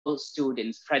law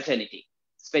students fraternity.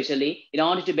 Especially in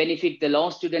order to benefit the law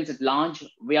students at large,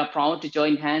 we are proud to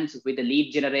join hands with the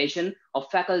lead generation of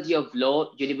Faculty of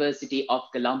Law, University of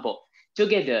Colombo.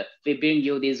 Together, we bring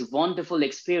you this wonderful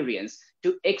experience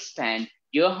to expand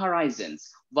your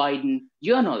horizons, widen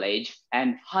your knowledge,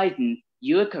 and heighten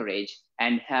your courage,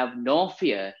 and have no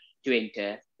fear to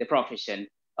enter the profession.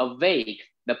 Awake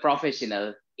the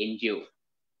professional in you.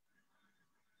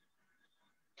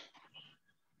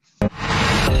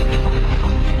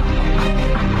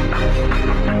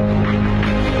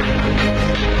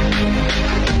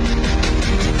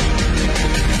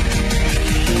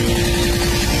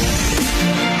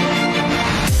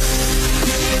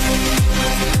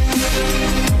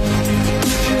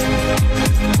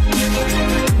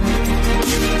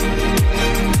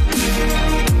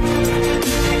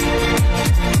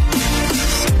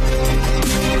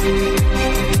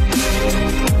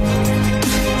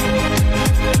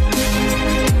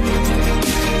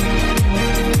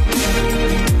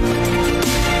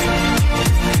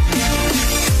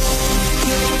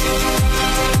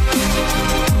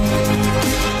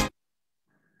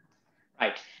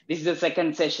 This is the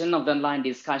second session of the online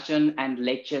discussion and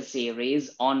lecture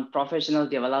series on professional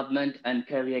development and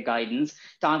career guidance,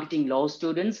 targeting law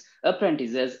students,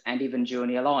 apprentices, and even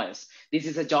junior lawyers. This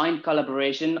is a joint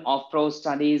collaboration of Pro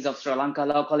Studies of Sri Lanka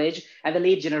Law College and the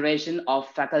lead generation of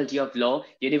Faculty of Law,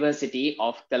 University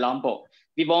of Colombo.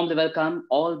 We warmly welcome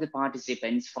all the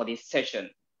participants for this session,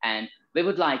 and we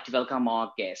would like to welcome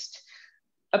our guest,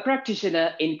 a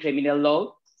practitioner in criminal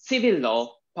law, civil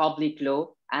law, public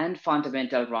law, and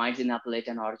fundamental rights in appellate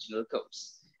and original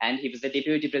courts. And he was the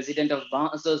Deputy President of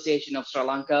Bar Association of Sri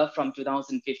Lanka from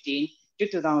 2015 to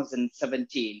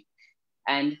 2017.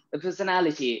 And the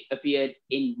personality appeared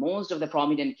in most of the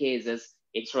prominent cases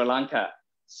in Sri Lanka.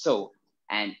 So,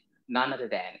 and none other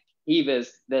than, he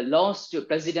was the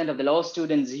President of the Law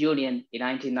Students Union in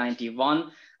 1991,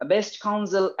 a best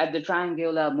counsel at the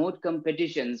triangular moot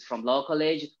competitions from Law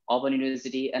College, Auburn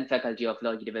University, and Faculty of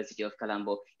Law, University of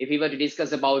Colombo. If we were to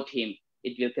discuss about him,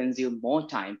 it will consume more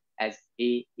time, as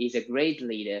he is a great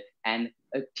leader and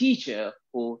a teacher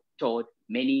who taught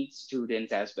many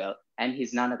students as well. And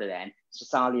he's none other than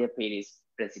Salia Perez,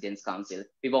 President's Council.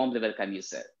 We warmly welcome you,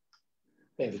 sir.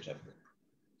 Thank you, Chairman.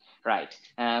 Right.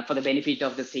 For the benefit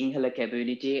of the Sinhala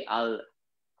community, I'll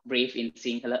brief in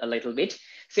Sinhala a little bit.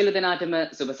 සියලු දෙනාටම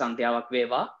සුබ සන්ධ්‍යාවක්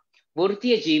වේවා.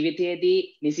 වෘත්තීය ජීවිතයේදී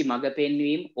නිසි මඟ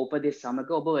පෙන්වීම උපදෙස් සමග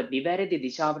ඔබව නිවැරදි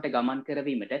දිශාවට ගමන්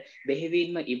කරවීමට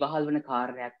බෙහෙවින්ම ඉවහල් වන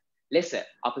කාර්යයක් ලෙස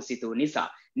අප සිතූ නිසා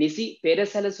නිසි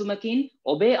පෙරසැලසුමකින්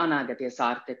ඔබේ අනාගතය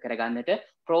සාර්ථක කරගන්නට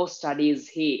Pro Studies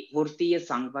හි වෘත්තීය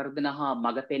සංවර්ධන හා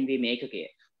මඟ පෙන්වීම ඒකකය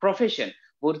Profession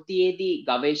වෘත්තියේදී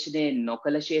ගවේෂණය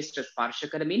නොකළ ශේෂ්ත්‍ර ස්පර්ශ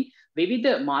කරමින්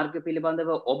විවිධ මාර්ග පිළිබඳව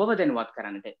ඔබව දැනුවත්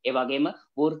කරන්නට ඒ වගේම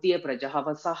වෘත්තීය ප්‍රජාව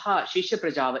සහ ශිෂ්‍ය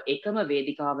ප්‍රජාව එකම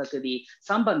වේදිකාවකදී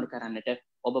සම්බන්ධ කරන්නට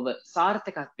ඔබව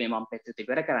සාර්ථකත්වයෙන් මම පෙත්තු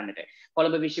ඉවර කරන්නට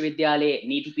කොළඹ විශ්වවිද්‍යාලයේ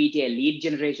නීති පීඨයේ ලීඩ්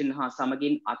ජෙනරේෂන් හා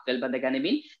සමගින් අත්වැල් බඳ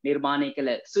ගනිමින් නිර්මාණය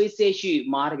කළ සුවිශේෂී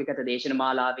මාර්ගගත දේශන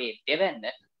මාලාවේ දෙවැන්න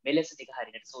මෙලෙස දිග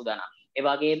හරිනට සූදානම්. ඒ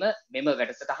වගේම මෙම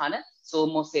වැඩසටහන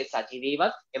Zoom ඔස්සේ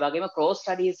සජීවීවත් ඒ වගේම Pro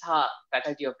Studies හා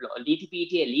Faculty of Law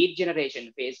DTPTA Lead Generation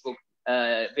Facebook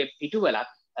web පිටුවලත්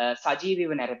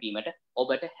සජීවීව නැරඹීමට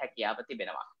ඔබට හැකියාව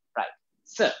තිබෙනවා. Right.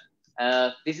 Sir,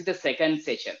 this is the second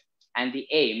session and the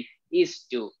aim is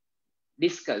to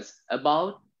discuss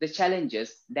about the challenges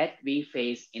that we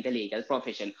face in the legal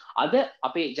profession. අද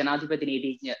අපේ ජනාධිපති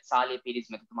නීතිඥ සාලිය පීරිස්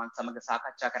මැතිතුමන් සමග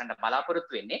සාකච්ඡා කරන්න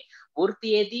බලාපොරොත්තු වෙන්නේ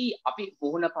වෘත්තියේදී අපි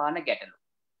මුහුණ පාන ගැටලු.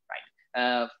 Right.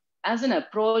 As an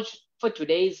approach for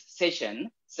today's session,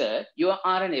 sir, you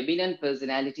are an eminent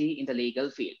personality in the legal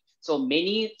field. So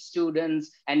many students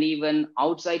and even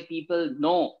outside people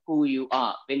know who you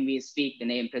are when we speak the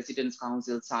name President's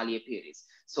Council Salia Peiris.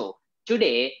 So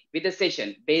today with the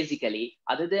session, basically,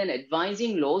 other than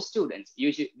advising law students,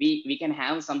 we can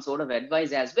have some sort of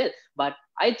advice as well. But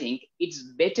I think it's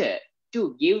better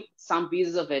to give some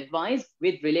pieces of advice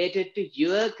with related to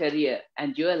your career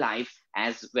and your life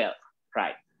as well.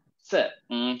 Right. Sir,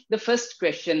 the first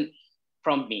question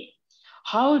from me.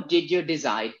 How did you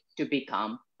decide to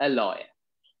become a lawyer?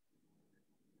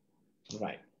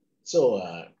 Right. So,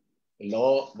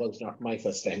 law was not my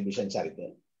first ambition, Charita.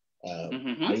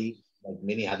 Like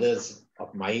many others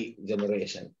of my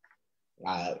generation,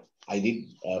 I did,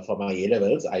 for my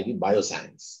A-levels, I did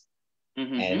bioscience.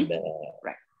 And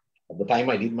right. At the time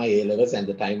I did my A-levels and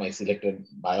the time I selected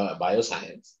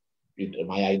bioscience,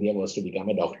 my idea was to become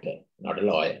a doctor, not a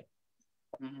lawyer.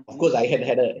 Of course, I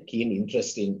had a keen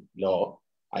interest in law.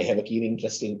 I have a keen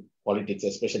interest in politics,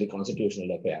 especially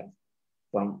constitutional affairs.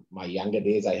 From my younger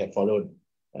days, I have followed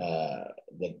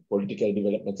the political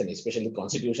developments and especially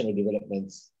constitutional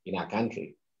developments in our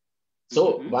country.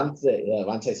 So once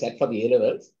I sat for the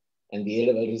A-levels and the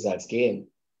A-level results came,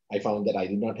 I found that I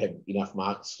did not have enough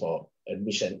marks for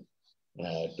admission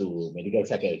to medical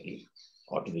faculty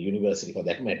or to the university for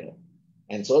that matter.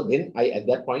 And so then at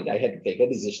that point, I had to take a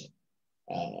decision.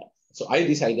 So I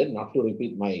decided not to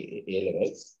repeat my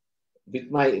A-levels. With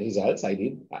my results, I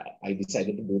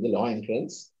decided to do the law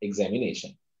entrance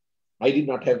examination. I did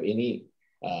not have any,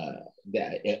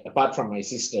 apart from my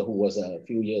sister, who was a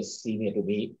few years senior to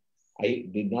me, I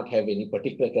did not have any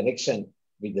particular connection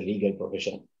with the legal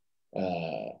profession.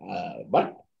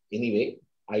 But anyway,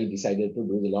 I decided to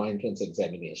do the law entrance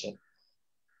examination.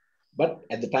 But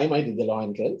at the time I did the law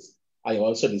entrance, I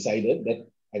also decided that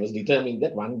I was determined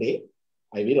that one day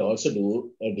I will also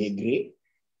do a degree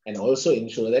and also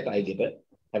ensure that I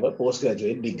have a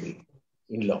postgraduate degree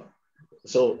in law.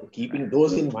 So keeping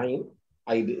those in mind,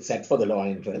 I sat for the law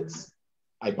entrance.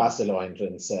 I passed the law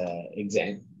entrance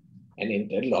exam and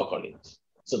entered law college.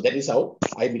 So that is how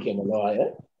I became a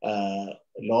lawyer.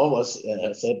 Law was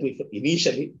certainly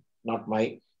initially not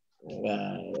my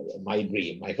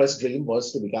dream. My first dream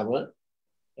was to become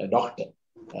a doctor.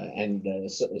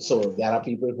 So there are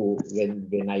people who,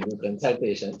 when I do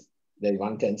consultations, there's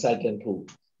one consultant who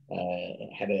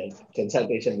had a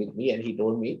consultation with me, and he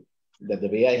told me that the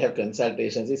way I have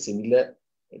consultations is similar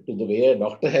to the way a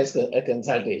doctor has a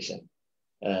consultation.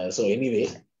 So anyway,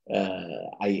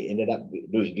 I ended up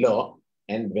doing law,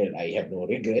 and well, I have no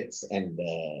regrets, and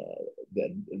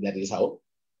that is how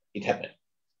it happened.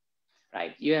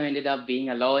 Right. You have ended up being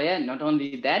a lawyer. Not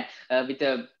only that, with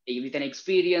an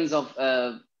experience of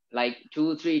like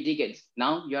 2-3 decades.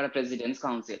 Now you are a president's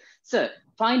counsel. Sir,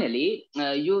 finally,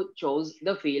 you chose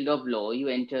the field of law. You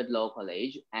entered law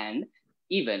college, and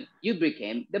even you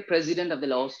became the president of the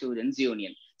Law Students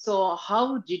Union. So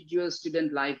how did your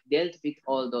student life dealt with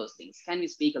all those things? Can you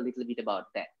speak a little bit about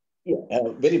that? Yeah,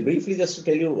 very briefly, just to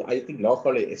tell you, I think law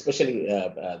college, especially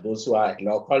those who are at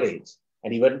law college,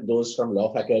 and even those from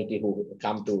law faculty who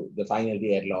come to the final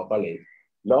year at law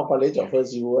college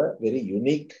offers you a very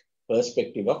unique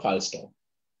perspective of Halstorf.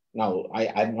 Now,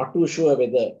 I'm not too sure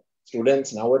whether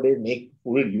students nowadays make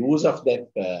full use of that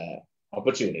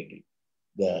opportunity.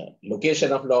 The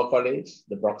location of law college,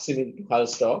 the proximity to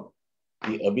Halstorf,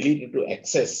 the ability to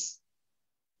access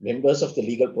members of the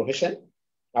legal profession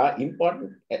are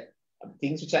important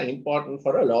things which are important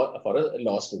for a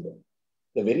law student.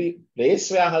 The very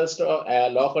place where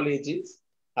law college is,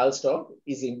 Halstorf,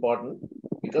 is important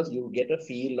because you get a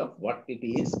feel of what it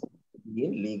is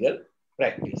in legal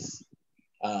practice.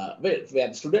 Well,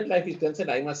 where student life is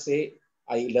concerned, I must say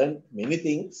I learned many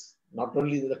things, not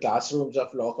only in the classrooms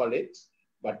of law college,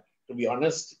 but to be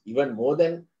honest, even more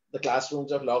than the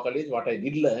classrooms of law college, what I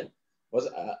did learn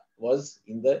was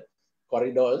in the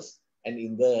corridors and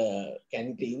in the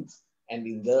canteens and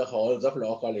in the halls of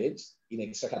law college in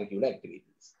extracurricular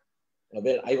activities.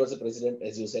 Well, I was the president,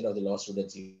 as you said, of the Law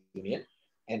Students Union.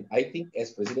 And I think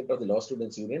as president of the Law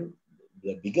Students Union,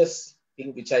 the biggest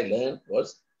thing which I learned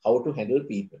was how to handle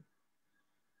people.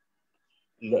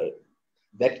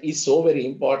 That is so very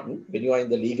important when you are in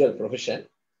the legal profession.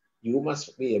 You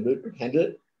must be able to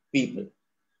handle people,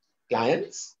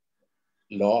 clients,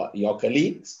 your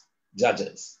colleagues,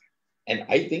 judges. And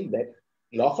I think that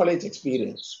law college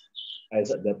experience as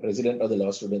the president of the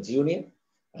Law Students Union,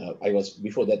 I was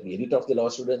before that the editor of the Law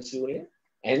Students Union,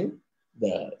 and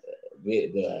the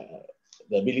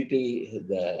ability,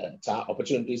 the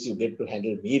opportunities you get to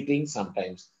handle meetings,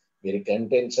 sometimes very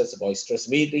contentious, boisterous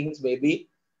meetings maybe,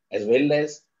 as well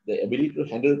as the ability to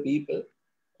handle people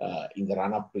in the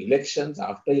run-up to elections,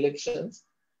 after elections,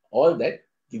 all that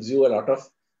gives you a lot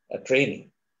of training.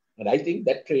 And I think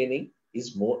that training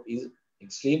is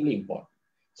extremely important.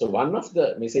 So one of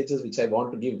the messages which I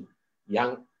want to give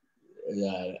young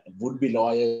would-be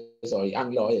lawyers or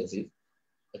young lawyers is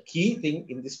a key thing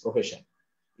in this profession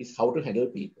is how to handle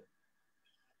people.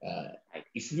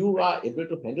 If you are able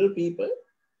to handle people,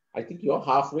 I think you are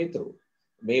halfway through.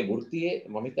 මේ වෘත්තියේ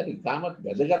මම හිතන්නේ ඉතාමත්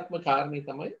වැදගත්ම කාරණේ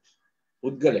තමයි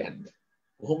පුද්ගලයන්.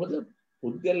 කොහොමද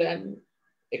පුද්ගලයන්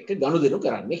එක්ක ගනුදෙනු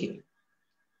කරන්නේ කියලා.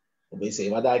 ඔබේ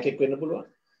සේවාදායකයෙක් වෙන්න පුළුවන්,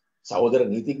 සහෝදර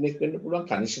නීතිඥයෙක් වෙන්න පුළුවන්,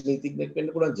 කනිෂ්ඨ නීතිඥයෙක් වෙන්න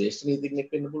පුළුවන්, ජ්‍යෙෂ්ඨ නීතිඥයෙක්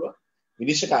වෙන්න පුළුවන්,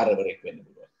 විනිශ්චයකාරවරයෙක් වෙන්න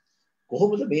පුළුවන්.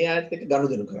 කොහොමද මේ ආයත් එක්ක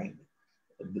ගනුදෙනු කරන්නේ?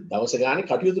 දවස ගානේ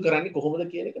කටයුතු කරන්නේ කොහොමද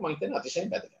කියන එක මම හිතන්නේ අතිශයින්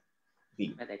වැදගත්.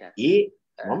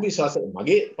 මම විශ්වාස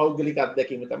මගේ පෞද්ගලික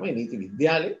අත්දැකීම තමයි නීති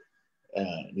විද්‍යාලයේ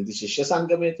නීති ශිෂ්‍ය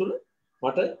සංගමය තුළ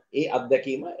මට ඒ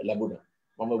අත්දැකීම ලැබුණා.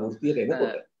 මම වෘත්තියට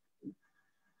එනකොට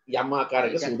යම්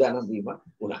ආකාරයක සූදානම් වීමක්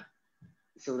වුණා.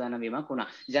 සූදානම් වීමක් වුණා.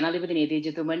 ජනාධිපති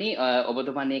නීතිඥතුමනි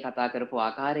ඔබතුමන් මේ කතා කරපු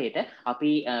ආකාරයට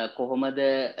අපි කොහොමද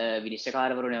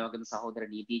විනිශ්චයකාරවරුන් වගේම සහෝදර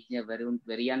නීතිඥවරුන්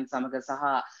සමග සහ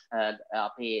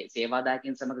අපේ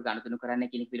සේවාදායකයන් සමග ගනුදෙනු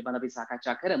කරන්න කියන පිළිබඳව අපි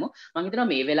සාකච්ඡා කරමු. මම හිතනවා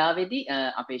මේ වෙලාවේදී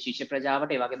අපේ ශිෂ්‍ය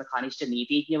ප්‍රජාවට ඒ වගේම කනිෂ්ඨ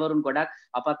නීතිඥවරුන් ගොඩක්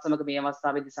අපත් සමග මේ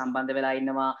අවස්ථාවේදී සම්බන්ධ වෙලා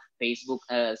ඉන්නවා Facebook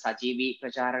සජීවී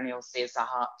ප්‍රචාරණය ඔස්සේ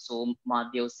සහ Zoom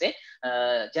මාධ්‍ය ඔස්සේ.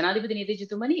 ජනාධිපති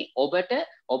නීතිඥතුමනි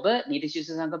ඔබ නීති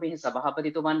ශිෂ්‍ය සංගමයේ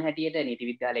සභාපතිතුමන් හැටියට නීති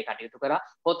විද්‍යාලයේ කටයුතු කරා.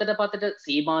 පොතට පතට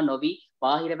සීමා නොවි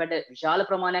බාහිර වැඩ විශාල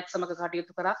ප්‍රමාණයක් සමග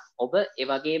කටයුතු කරා. ඔබ ඒ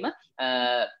වගේම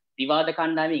විවාද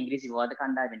කණ්ඩායමේ ඉංග්‍රීසි විවාද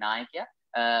කණ්ඩායමේ නායකයා.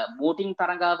 වෝටිං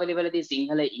තරඟාවලි වලදී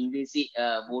සිංහල ඉංග්‍රීසි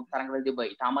වෝට් තරඟවලදී ඔබ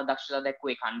ඉතාම දක්ෂතා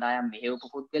දැක්වුවේ කණ්ඩායම් මෙහෙයවපු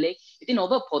පුද්ගලෙක්. ඉතින්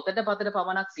ඔබ පොතට පතට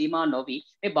පමණක් සීමා නොවි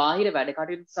මේ බාහිර වැඩ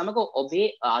කටයුතු සමග ඔබේ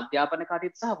අධ්‍යාපන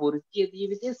කටයුතු සහ වෘත්තීය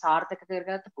ජීවිතය සාර්ථක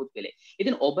කරගත්ත පුද්ගලෙක්.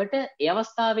 ඉතින් ඔබට ඒ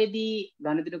අවස්ථාවේදී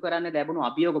ගනුදෙනු කරන්න ලැබුණු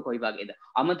අභියෝග කොයි වගේද?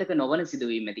 අමතක නොවන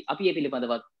සිදුවීම් ඇති. අපි මේ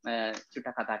පිළිබඳව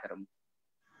චුට්ටක් කතා කරමු.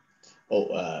 ඔව්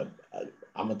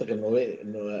අමතක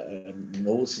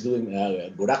නොවූ සිදුවීම්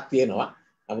ගොඩක් තියෙනවා.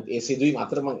 නමුත් ඒ සිදුවීම්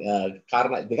අතර මම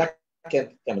කාරණා දෙකක්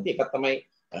කැමති. එකක් තමයි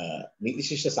නීති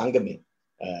ශිෂ්‍ය සංගමයේ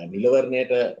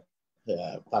නිලවරණයට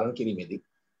තරඟ කිරීමේදී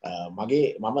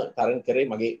මම තරඟ කරේ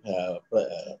මගේ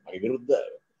විරුද්ධ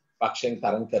පක්ෂයෙන්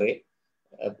තරඟ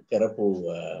කරපු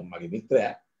මගේ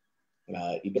මිත්‍රයා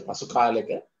ඊට පසු කාලෙක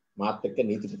මාත් එක්ක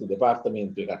නීතිපති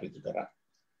දෙපාර්තමේන්තුවේ කටයුතු කරා.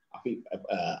 අපි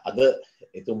අද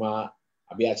එතුමා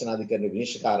අභියාචනාධිකරණ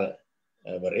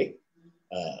විනිශ්චයකාරවරේ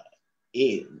ඒ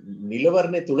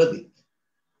නිලවරණය තුලදී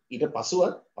ඊට පසුව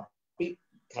අපි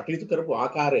කටයුතු කරපු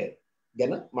ආකාරය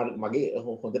ගැන මගේ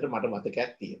හොඳට මට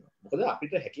මතකයක් තියෙනවා. මොකද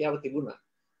අපිට හැකියාව තිබුණා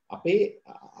අපේ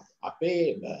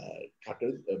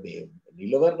කටයුතු මේ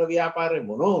නිලවරණ ව්‍යාපාරේ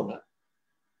මොන වුණත්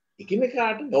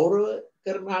එකිනෙකාට ගෞරව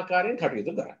කරන ආකාරයෙන්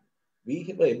කටයුතු කරන්න. We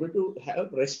were able to have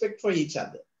respect for each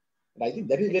other. And I think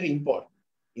that is very important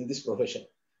in this profession.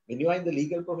 When you are in the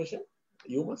legal profession,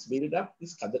 you must build up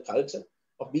this culture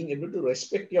of being able to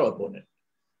respect your opponent.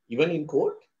 Even in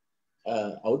court,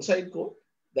 outside court,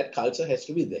 that culture has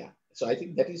to be there. So I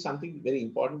think that is something very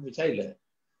important which I learned.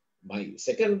 My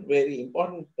second very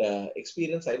important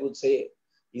experience, I would say,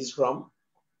 is from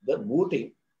the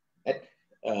mooting at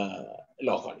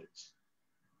law college.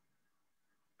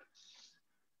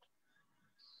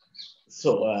 So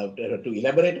to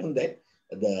elaborate on that,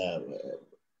 the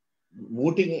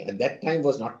mooting at that time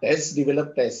was not as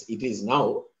developed as it is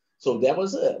now. So there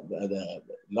was the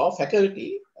law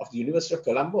faculty of the University of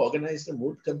Colombo organized a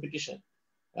moot competition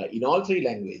in all three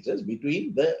languages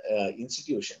between the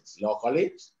institutions, law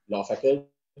college, law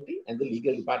faculty, and the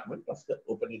legal department of the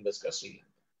Open University of Sri Lanka.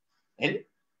 And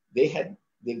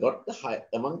they got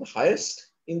among the highest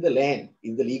in the land,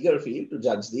 in the legal field, to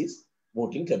judge this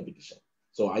mooting competition.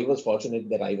 So I was fortunate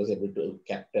that I was able to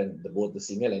captain both the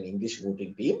Sinhala and English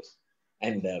mooting teams.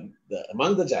 And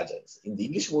among the judges in the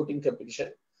English mooting competition,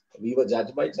 we were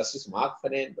judged by Justice Mark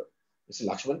Fernando, Mr.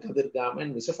 Lakshman Kadirgam,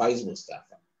 and Mr. Faiz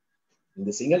Mustafa. In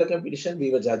the Sinhala competition, we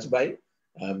were judged by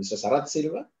Mr. Sarath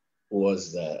Silva, who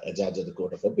was a judge of the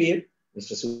Court of Appeal,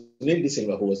 Mr. Sunil De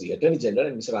Silva, who was the Attorney General,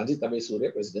 and Mr. Ranjit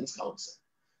Abesurya, President's Counsel.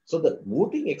 So the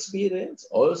mooting experience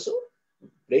also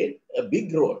played a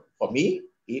big role. For me,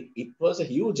 it was a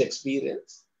huge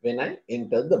experience when I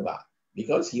entered the bar,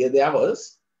 because here there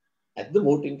was at the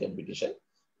mooting competition,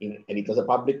 and it was a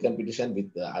public competition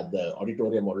with the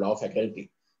auditorium or law faculty.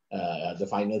 The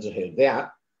finals were held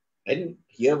there, and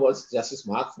here was Justice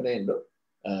Mark Fernando,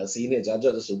 senior judge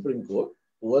of the Supreme Court,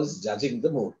 who was judging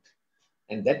the moot,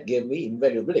 and that gave me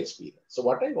invaluable experience. So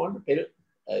what I want to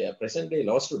tell present-day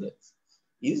law students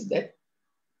is that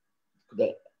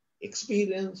the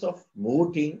experience of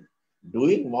mooting,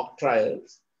 doing mock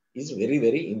trials, is very,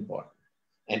 very important.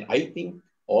 And I think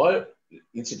all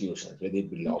institutions, whether it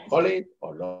be law college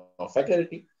or law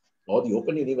faculty or the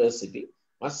Open University,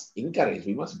 must encourage,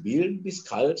 we must build this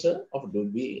culture of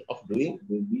doing mock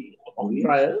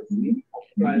trials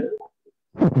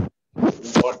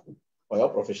important for your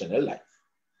professional life.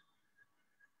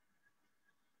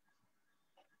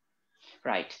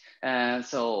 Right.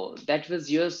 So that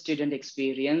was your student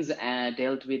experience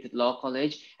dealt with law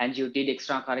college, and you did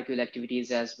extracurricular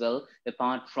activities as well,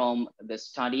 apart from the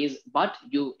studies, but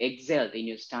you excelled in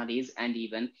your studies and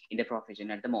even in the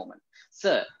profession at the moment.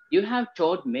 Sir, you have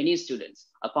taught many students,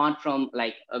 apart from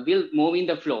we'll move in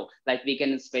the flow, like we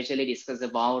can especially discuss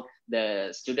about the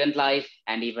student life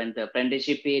and even the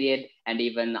apprenticeship period, and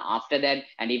even after that,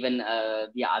 and even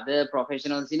the other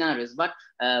professional scenarios. But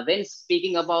when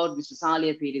speaking about Mr.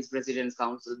 Salia Piri's President's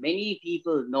Council, many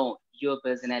people know your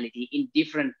personality in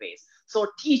different ways. So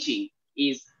teaching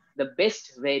is the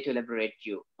best way to liberate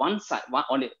you. One side,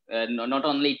 not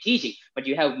only teaching, but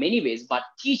you have many ways, but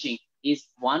teaching is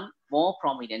one more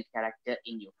prominent character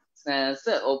in you.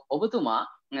 Sir, ඔබතුමා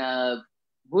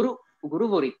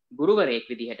ගුරුවරයෙක්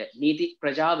විදිහට නීති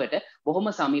ප්‍රජාවට බොහොම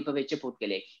සමීප වෙච්ච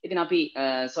පුද්ගලයෙක්. ඉතින් අපි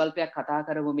ස්වල්පයක් කතා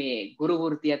කරමු මේ ගුරු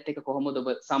වෘත්තියත් එක්ක කොහොමද ඔබ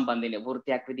සම්බන්ධ වෙන්නේ?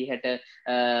 වෘත්තියක් විදිහට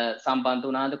සම්බන්ධ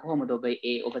වුණාද? කොහොමද ඔබ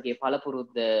ඔබගේ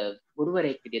පළපුරුද්ද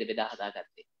ගුරුවරයෙක් විදිහට බෙදා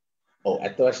හදාගත්තේ? ඔව්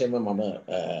ඇත්ත වශයෙන්ම මම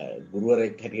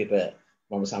ගුරුවරයෙක් හැටියට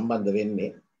මම සම්බන්ධ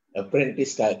වෙන්නේ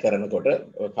apprentice කරනකොට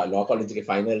law college එකේ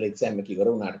final exam එක ඉවර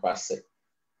වුණාට පස්සේ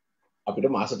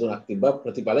අපිට මාස 3ක් තිබ්බා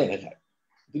ප්‍රතිඵල එනකල්.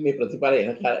 ඉතින් මේ ප්‍රතිඵල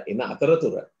එන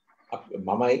අතරතුර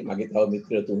මමයි මගේ තව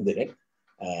මිත්‍රයෝ 3 දෙනෙක්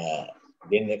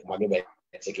දෙන්නෙක් මගේ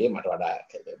බැච් එකේ මට වඩා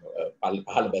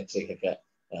පහළ බැච් එකක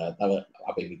තව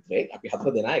අපේ මිත්‍රයෙක් අපි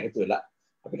 4 දෙනා එකතු වෙලා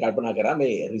අපි කල්පනා කරා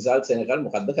මේ රිසල්ට්ස් එනකල්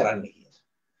මොකද්ද කරන්න කියලා.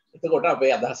 එතකොට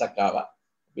අපේ අදහසක් ආවා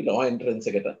අපි law entrance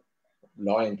එකට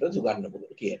law entrance උගන්වමු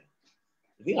කියලා.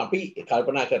 ඉතින් අපි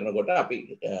කල්පනා කරනකොට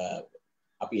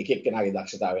අපි එක එක්කෙනාගේ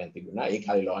දක්ෂතාවයන් තිබුණා. ඒ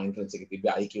කාලේ law entrance එකේ තිබ්බ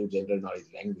IQ general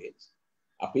knowledge language.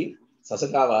 අපි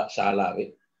සසකාව ශාලාවේ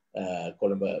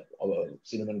කොළඹ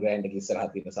සිනමන් ග්‍රෑන්ඩ් එකේ ඉස්සරහා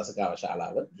තියෙන සසකාව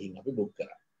ශාලාව ගිහින් අපි බුක්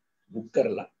කරා. බුක්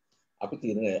කරලා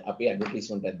අපි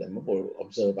ඇඩ්වර්ටයිස්මන්ට් එකක් දැම්ම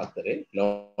ඔබ්සර්වර් පත්තරේ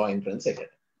law entrance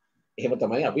එකට. එහෙම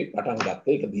තමයි අපි පටන්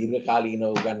ගත්තේ. ඒක දීර්ඝ කාලීනව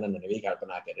උගන්වන්න නෙවෙයි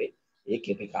කල්පනා කරේ. ඒ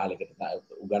කෙටි කාලයකට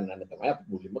උගන්වන්න තමයි අපි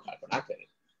මුලින්ම කල්පනා කරේ.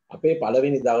 අපේ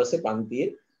පළවෙනි දවසේ පන්තියේ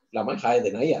ළමයි 6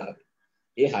 දෙනයි ආවේ.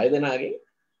 ඒ 6 දෙනාගේ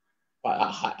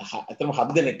අතම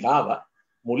 7 දෙනෙක් ආවා.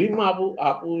 මුලින්ම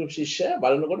ආපු ශිෂ්‍ය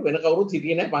බලනකොට වෙන කවුරුත්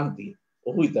හිටියේ නැහැ පන්තියේ.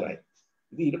 ඔහු විතරයි.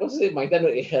 ඉතින් ඊට පස්සේ මම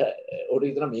හිතන්නේ ඔහුට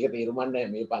හිතන මේක තේරුම්න්නේ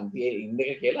නැහැ මේ පන්තියේ ඉන්න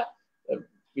එක කියලා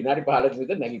විනාඩි 15ක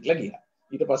විතර නැගිටලා ගියා.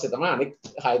 ඊට පස්සේ තමයි අනෙක්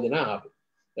 6 දෙනා ආවේ.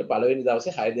 පළවෙනි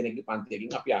දවසේ 6 දෙනෙක්ගේ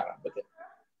පන්තියකින් අපි ආරම්භ කළා.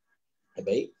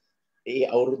 හැබැයි ඒ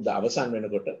අවුරුද්ද අවසන්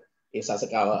වෙනකොට ඒ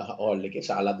සසකාව හෝල් එකේ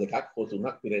ශාලා 2ක් හෝ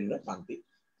 3ක් පිරෙන්න පන්ති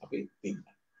අපි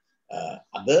තිබ්බා.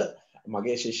 අද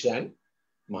මගේ ශිෂ්‍යයන්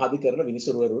මහාධිකරණ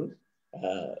විනිසුරුවරුන්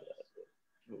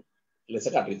ලෙස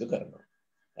කටයුතු කරනවා.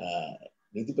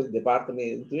 නීතිපති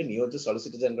දෙපාර්තමේන්තුවේ නියෝජ්‍ය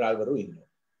සොලිසිටර් ජෙනරාල්වරු ඉන්නවා.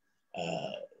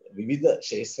 විවිධ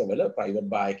ක්ෂේත්‍රවල ප්‍රයිවට්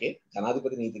බාර් එකේ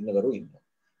ජනාධිපති නීතිඥවරු ඉන්නවා.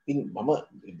 ඉතින් මම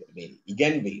මේ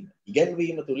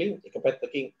ඉගැන්වීම තුළින් එක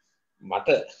පැත්තකින් මට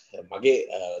මගේ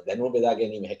දැනුම බෙදා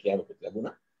ගැනීම හැකියාවක්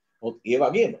ලැබුණා. මොකද ඒ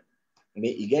වගේම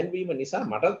මේ ඉගැන්වීම නිසා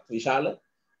මට විශාල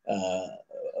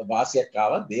වාසියක්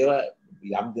ආවා.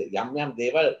 යම්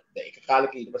දේවල් එක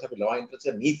කාලෙක ඊට පස්සේ අපි law entrance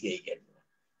නීතිය ඉගෙනුවා.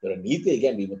 ඒතර නීතිය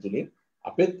ඉගෙනීම තුළින්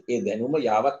අපිට ඒ දැනුම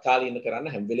යාවත් කාලීන කරන්න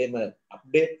හැම වෙලේම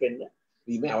අප්ඩේට් වෙන්න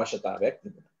වීමේ අවශ්‍යතාවයක්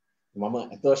තිබුණා. මම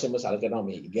අත වශයෙන්ම සලකනවා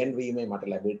මේ ඉගෙනීමේ මට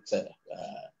ලැබිච්ච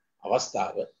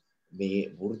අවස්ථාව මේ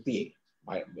වෘත්තියේ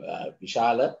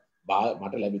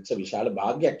මට ලැබිච්ච විශාල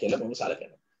භාග්‍යයක් කියලා මම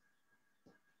සලකනවා.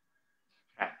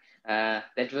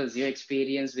 That was your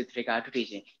experience with regard to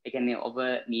teaching. ඒ කියන්නේ ඔබ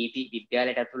නීති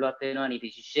විද්‍යාලයට ඇතුළත් වෙනවා නීති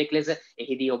ශිෂ්‍යයෙක් ලෙස.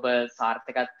 එහිදී ඔබ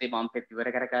සාර්ථකත්වයේ මම පෙත් විවර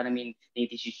කර ගනිමින්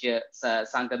නීති ශිෂ්‍ය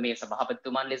සංගමයේ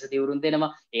සභාපතිතුමන් ලෙස දියුරුම් දෙනවා.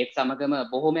 ඒත් සමගම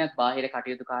බොහෝමයක් බාහිර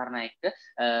කටයුතු කාරණා එක්ක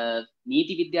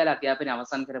නීති විද්‍යාල අධ්‍යාපනය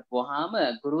අවසන් කරපුවාම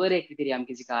ගුරුවරයෙක් විදිහට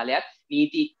යම්කිසි කාලයක්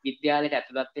නීති විද්‍යාලයට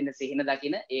ඇතුළත් වෙන්න සිහින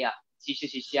දකින ඒ ශිෂ්‍ය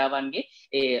ශිෂ්‍යාවන්ගේ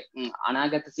ඒ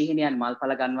අනාගත සිහිනයන්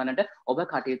මල්ඵල ගන්වන්නට ඔබ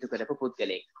කටයුතු කරපු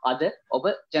පුද්ගලයෙක්. අද ඔබ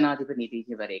ජනාධිපති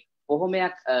නීතිඥවරයෙක්.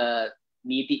 බොහොමයක්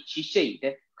නීති ශිෂ්‍යයින්ට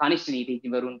කනිෂ්ඨ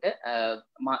නීතිඥවරුන්ට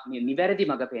නිවැරදි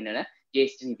මඟ පෙන්වන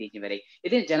ජ්‍යෙෂ්ඨ නීතිඥවරයෙක්.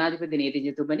 ඉතින් ජනාධිපති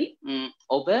නීතිඥතුමනි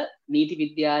ඔබ නීති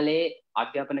විද්‍යාලයේ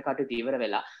අධ්‍යාපන කටයුතු ඉවර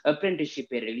වෙලා apprenticeship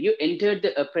period. You entered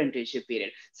the apprenticeship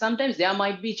period. Sometimes there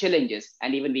might be challenges,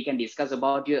 and even we can discuss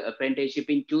about your apprenticeship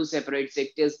in 2 separate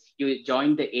sectors. You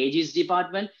joined the Aegis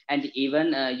department, and even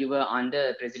you were under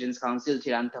President's Council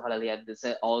Chirantha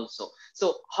Halaliyadasa also. So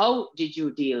how did you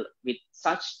deal with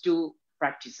such 2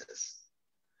 practices?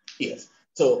 Yes.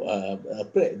 So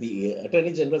the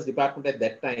Attorney General's department at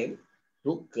that time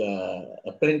took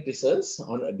apprentices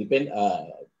on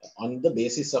the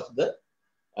basis of the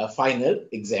final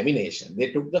examination.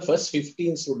 They took the first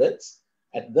 15 students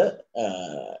at the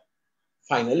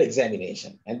final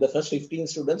examination, and the first 15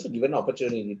 students were given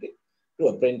opportunity to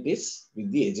apprentice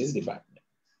with the Aegis department.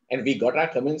 And we got our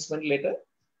commencement letter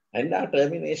and our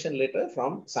termination letter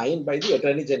signed by the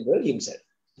Attorney General himself.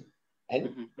 And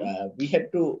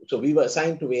we were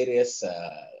assigned to various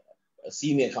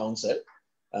senior counsel.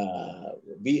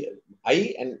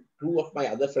 I and 2 of my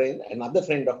another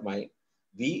friend of mine,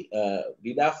 we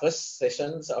did our first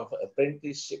sessions of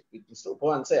apprenticeship with Mr.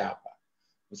 Upawan Sayapa.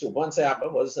 Mr. Upawan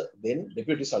Sayapa was then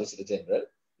Deputy Solicitor General.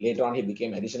 Later on, he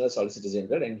became Additional Solicitor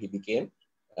General, and he became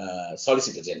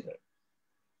Solicitor General.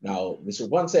 Now, Mr.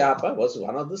 Upawan Sayapa was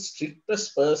one of the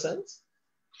strictest persons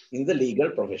in the legal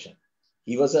profession.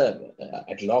 He was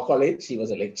at law college, he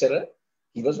was a lecturer.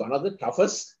 He was one of the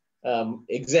toughest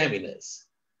examiners.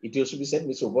 It used to be said,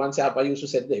 Mr. Upan Seapa used to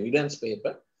set the evidence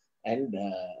paper, and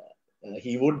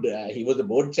he was the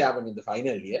board chairman in the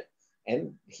final year,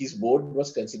 and his board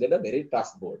was considered a very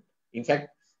tough board. In fact,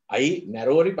 I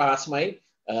narrowly passed my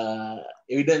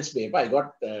evidence paper. I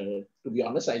got, to be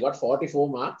honest, I got 44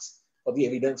 marks for the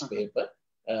evidence paper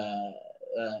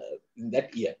in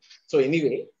that year. So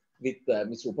anyway, with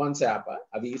Mr. Upan Seapa,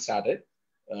 we started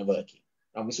working.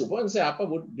 Now, Mr. Upan Seapa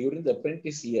would, during the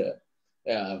apprentice year,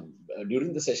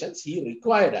 during the sessions, he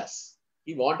required us,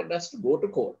 he wanted us to go to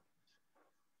court.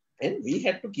 And we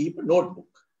had to keep a notebook.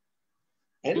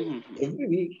 And every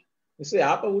week, Mr.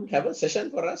 Seapa would have a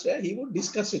session for us where he would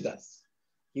discuss with us.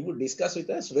 He would discuss with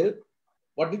us, well,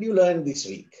 what did you learn this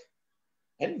week?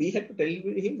 And we had to tell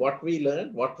him what we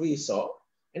learned, what we saw,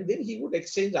 and then he would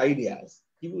exchange ideas.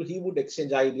 He would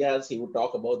exchange ideas. He would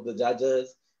talk about the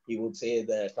judges. He would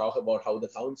talk about how the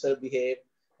counsel behaved.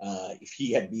 If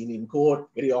he had been in court,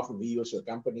 very often we used to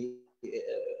accompany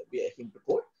him to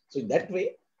court. So in that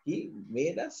way, he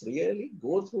made us really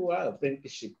go through our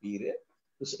apprenticeship period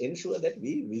to ensure that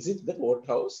we visit the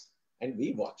courthouse and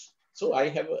we watch. So I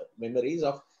have memories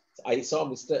of, I saw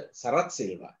Mr. Sarath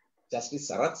Silva, Justice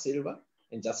Sarath Silva,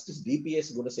 and Justice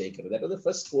DPS Gunasekara. That was the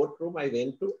first courtroom I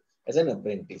went to as an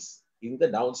apprentice, in the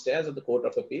downstairs of the Court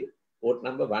of Appeal, court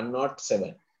number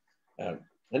 107.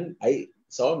 And I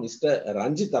saw Mr.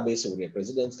 Ranjit Abesurya,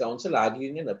 President's Counsel,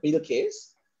 arguing an appeal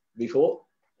case before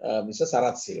Mr.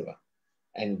 Sarath Silva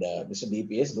and Mr.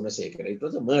 DPS Gunasekara. It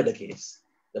was a murder case.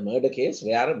 The murder case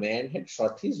where a man had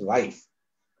shot his wife,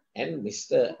 and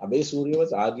Mr. Abesurya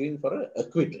was arguing for an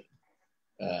acquittal.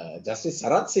 Justice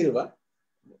Sarath Silva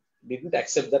didn't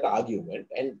accept that argument,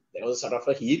 and there was sort of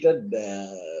a heated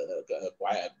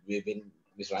when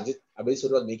Mr. Ranjit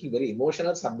Abesurya was making very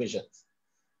emotional submissions.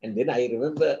 And then I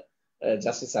remember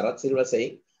Justice Sarath Silva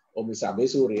saying, "Oh, Mr.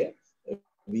 Abesurya,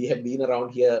 we have been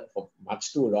around here for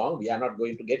much too long. We are not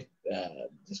going to get,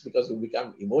 just because we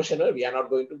become emotional, we are not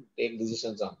going to take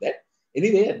decisions on that."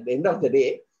 Anyway, at the end of the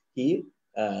day, he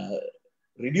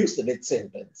reduced the death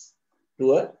sentence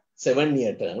to a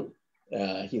 7-year term.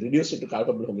 He reduced it to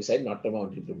culpable homicide, not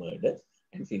amounting to murder,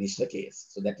 and finished the case.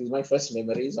 So that is my first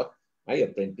memories of my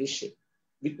apprenticeship.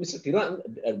 With Mr. Tiran,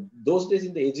 those days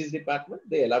in the AG's department,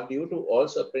 they allowed you to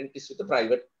also apprentice with a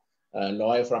private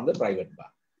lawyer from the private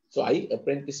bar. So I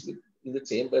apprenticed in the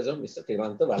chambers of Mr.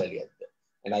 Tirantha Valaliyadda.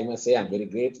 And I must say, I'm very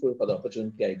grateful for the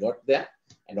opportunity I got there.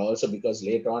 And also because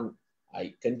later on,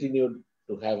 I continued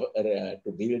to have,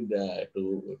 to build,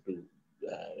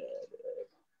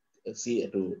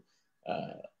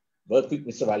 work with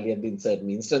Mr. Valaliyadda in certain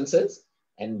instances.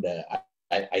 And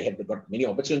I had got many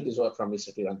opportunities from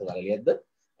Mr. Tirantha Valaliyadda.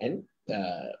 And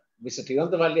Mr.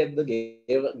 Tirantha Valaliyadda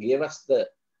gave us the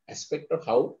aspect of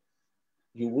how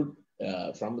you would,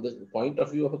 from the point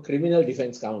of view of a criminal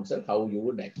defense counsel, how you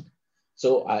would act.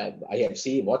 So I have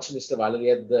watched Mr.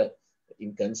 Valaliyadda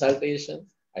in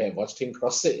consultations. I have watched him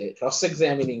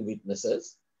cross-examining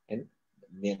witnesses, and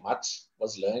much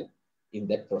was learned in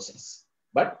that process.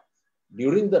 But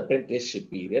during the apprenticeship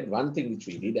period, one thing which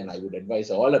we did, and I would advise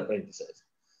all apprentices,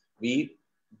 they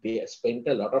spent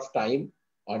a lot of time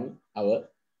on our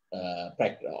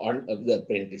the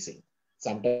apprenticing.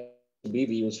 Sometimes we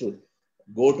used to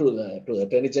go to the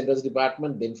Attorney General's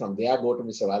department, then from there go to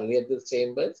Mr. Valaliyadda's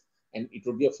chambers, and it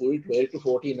would be a full 12 to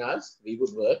 14 hours we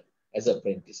would work as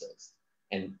apprentices.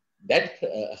 And that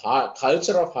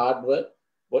culture of hard work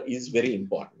is very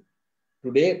important.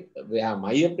 Today, where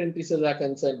my apprentices are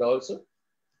concerned also,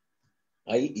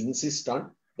 I insist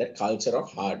on that culture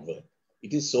of hard work.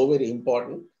 It is so very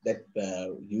important that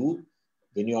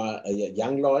when you are a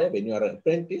young lawyer, when you are an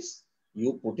apprentice,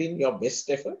 you put in your best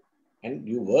effort and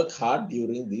you work hard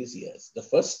during these years. The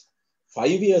first 5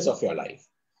 years of your life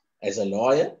as a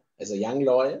lawyer, as a young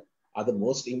lawyer, are the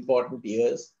most important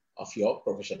years of your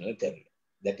professional career.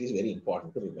 That is very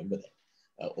important to remember that.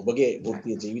 ඔබගේ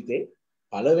වෘත්තීය ජීවිතේ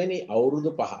පළවෙනි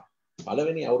අවුරුදු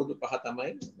 5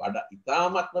 තමයි වඩා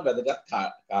ඉතාමත්ම වැදගත්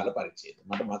කාල පරිච්ඡේදය.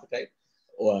 මට මතකයි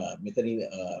මෙතනින්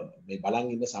මේ බලන්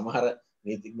ඉන්න සමහර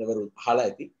නීතිඥවරු අහලා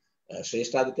ඇති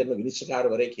ශ්‍රේෂ්ඨාධිකරණ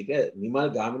විනිශ්චයකාරවරයෙක් හිටිය නිමල්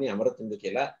ගාමිණී අමරතුංග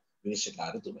කියලා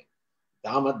විනිශ්චයකාරතුමයි.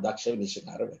 තාමත් දක්ෂ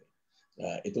විනිශ්චයකාරවරයෙක්.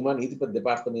 එතුමා නීතිපති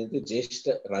දෙපාර්තමේන්තුවේ ජ්‍යෙෂ්ඨ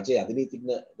රජයේ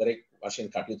අධිනීතිඥවරයෙක් වශයෙන්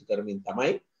කටයුතු කරමින්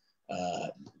තමයි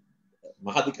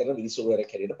මහාධිකරණ විනිශ්චයකාරයෙක්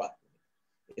හැටියට පත් වුණේ.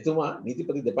 එතුමා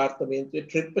නීතිපති දෙපාර්තමේන්තුවේ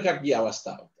ට්‍රිප් එකක් ගිය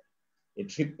අවස්ථාවක්. ඒ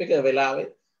ට්‍රිප් එක වෙලාවේ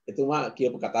එතුමා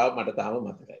කියපු කතාව මට තාම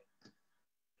මතකයි.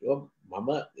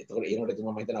 එතකොට ඒනකොට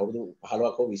එතුමා මම හිතන අවුරුදු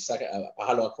 15ක් හෝ 20ක්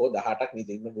 15ක් හෝ 18ක්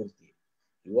නීතිඥ වෘත්තියේ.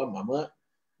 කිව්වා මම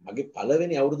මගේ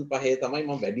පළවෙනි අවුරුදු 5 තමයි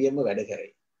මම වැඩියෙන්ම වැඩ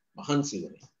කරේ. මහන්සි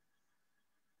වුණේ.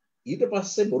 ඊට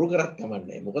පස්සේ බොරු කරත්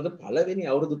කමන්නේ. මොකද පළවෙනි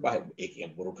අවුරුදු 5 ඒ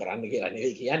කියන්නේ බොරු කරන්න කියලා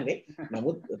නෙවෙයි කියන්නේ.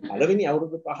 නමුත් පළවෙනි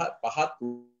අවුරුදු 5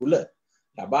 තුල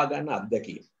ලබා ගන්න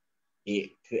අත්දැකීම් ඒ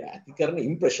ඇති කරන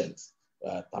ඉම්ප්‍රෙෂන්ස්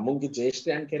තමුන්ගේ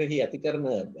ජේෂ්ඨයන් කෙරෙහි ඇති කරන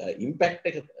ඉම්පැක්ට්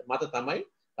එක මත තමයි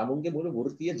තමුන්ගේ මුළු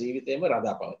වෘත්තීය ජීවිතේම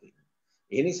රඳා පවතින්නේ.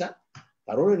 ඒ නිසා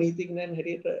තරුණ නීතිඥයන්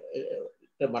හැටියට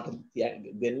මට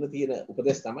දෙන්න තියෙන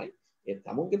උපදෙස් තමයි ඒ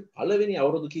තමුන්ගේ පළවෙනි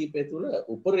අවුරුදු කිහිපය තුළ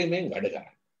උපරිමයෙන් වැඩ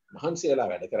කරන්න. මහන්සි වෙලා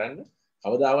වැඩ කරන්න.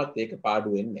 කවදාවත් ඒක පාඩු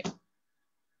වෙන්නේ නැහැ.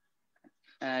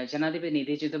 ජනාධිපති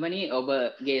නීතිඥතුමනි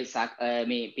ඔබගේ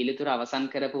මේ පිළිතුර අවසන්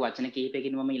කරපු වචන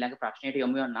කිහිපයකින් මම ඊළඟ ප්‍රශ්නයට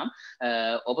යොමු වෙන්නම්.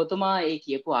 ඔබතුමා ඒ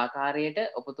කියපු ආකාරයට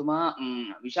ඔබතුමා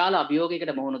විශාල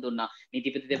අභියෝගයකට මුහුණ දුන්නා.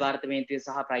 නීතිපති දෙපාර්තමේන්තුවේ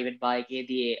සහ ප්‍රයිවට්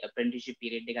භායකයේදී apprenticeship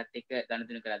period එකත් එක්ක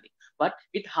ගනුදෙනු කරද්දී. But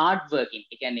with hard working,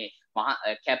 ඒ කියන්නේ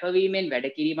කැපවීමෙන් වැඩ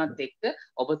කිරීමත් එක්ක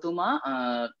ඔබතුමා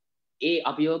ඒ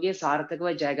අභියෝගයේ සාර්ථකව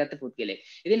ජයගත්ත පුද්ගලෙක්.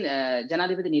 ඉතින්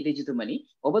ජනාධිපති නීතිඥතුමනි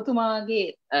ඔබතුමාගේ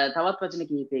තවත් වචන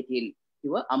කිහිපයකින්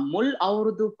මුල්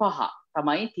අවුරුදු 5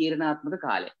 තමයි තීරණාත්මක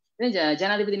කාලය.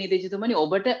 ජනාධිපති නීතිඥතුමනි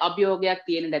ඔබට අභියෝගයක්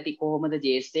තියෙන නැති කොහොමද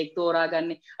ජේෂ්ඨයෙක්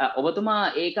තෝරාගන්නේ? ඔබතුමා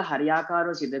ඒක හරියාකාරව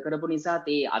සිදු කරපු නිසා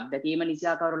ඒ අත්දැකීම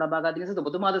නිසියාකාරව ලබා ගන්න නිසා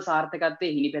ඔබතුමාද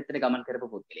සාර්ථකත්වයේ හිණි පැත්තට ගමන් කරපු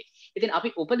පුද්ගලෙක්. ඉතින් අපි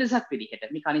උපදෙසක් විදිහට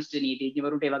මේ කනිෂ්ඨ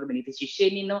නීතිඥවරුන්ට ඒ වගේම නීති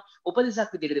ශිෂ්‍යයින් ඉන්නවා. උපදෙසක්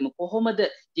විදිහට දෙමු කොහොමද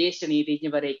ජේෂ්ඨ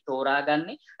නීතිඥවරයෙක්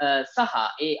තෝරාගන්නේ සහ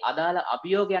ඒ අදාළ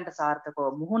අභියෝගයන්ට සාර්ථකව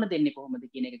මුහුණ දෙන්නේ කොහොමද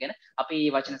කියන එක ගැන අපි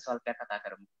මේ වචන ස්වල්පයක් කතා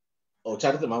කරමු.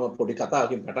 චරිත මම පොඩි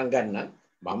කතාවකින් පටන් ගන්න.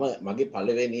 මම මගේ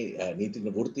පළවෙනි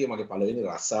නීතිඥ වෘත්තිය මගේ පළවෙනි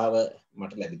රස්සාව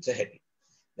මට ලැබිච්ච හැටි.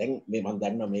 දැන් මේ මම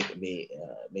දන්නවා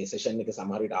මේ සෙෂන් එක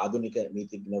සමහර විට ආධුනික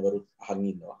නීතිඥවරු අහන්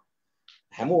ඉන්නවා.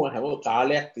 හැම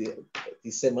කාලයක්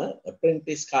තිස්සෙම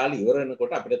අප්‍රෙන්ටිස් කාලේ ඉවර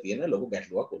වෙනකොට අපිට තියෙන ලොකු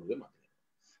ගැටලුවක් ඔළුවේ මතුවෙනවා.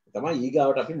 තමයි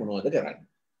ඊගාවට අපි මොනවද කරන්නේ?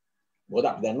 මොකද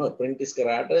අපි දන්නවා අප්‍රෙන්ටිස්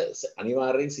කරාට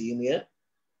අනිවාර්යෙන් සීනියර්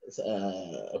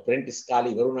අප්‍රෙන්ටිස්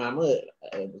කාලේ ඉවර වුණාම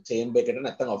චේම්බර් එකට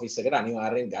නැත්නම් ඔෆිස් එකට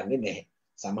අනිවාර්යෙන් ගන්නෙ නැහැ.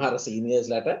 සමහර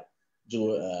සීනියර්ස්ලාට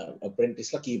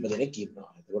අප්‍රෙන්ටිස්ලා කීප දෙනෙක් ඉන්නවා.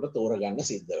 ඒකට තෝරගන්න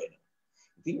සිද්ධ වෙනවා.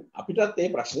 ඉතින් අපිටත් මේ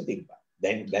ප්‍රශ්නේ තිබ්බා.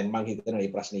 දැන් මම හිතනවා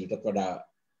මේ ප්‍රශ්නේ ඊටත් වඩා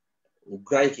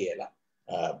උග්‍රයි කියලා.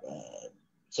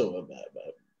 So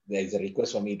there is a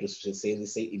request for me to say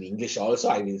this in English also.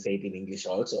 I will say it in English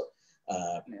also.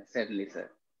 Certainly, sir.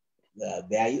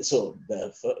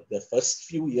 The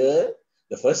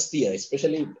first year,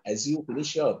 especially as you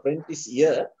finish your apprentice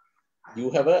year,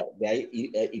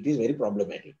 it is very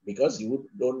problematic because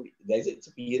it's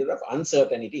a period of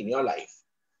uncertainty in your life.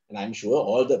 And I'm sure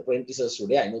all the apprentices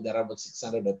today, I know there are about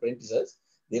 600 apprentices,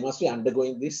 they must be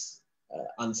undergoing this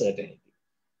uncertainty.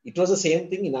 It was the same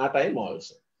thing in our time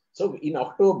also. So in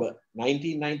October,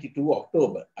 1992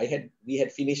 October, we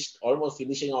had almost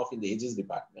finishing off in the Aegis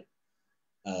department.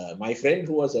 My friend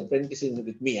who was apprenticing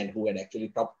with me and who had actually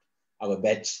topped our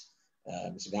batch,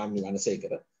 Mr. Gamni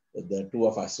Vanasekara, the two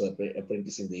of us were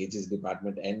apprenticing in the Aegis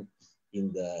department and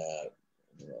in the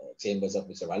chambers of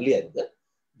Mr. Valliyadda.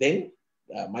 Then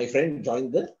my friend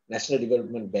joined the National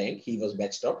Development Bank. He was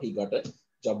batched up. He got a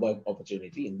job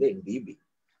opportunity in the NDB.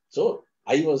 So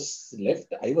I was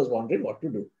wondering what to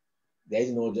do. There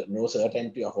is no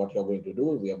certainty of what you're going to do.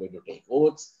 We are going to take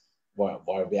oaths. Where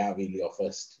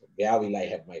will I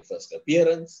have my first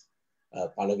appearance?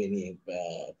 Palaveni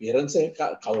appearance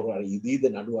කවුරු හරි ඉදීද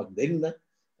නඩුවක් දෙන්න.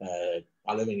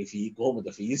 Palaveni fee කොහොමද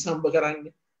fees හම්බ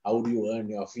කරන්නේ? How do you earn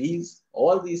your fees?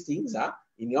 All these things are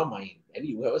in your mind and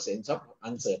you have a sense of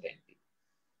uncertainty.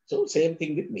 So same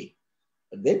thing with me.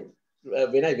 Then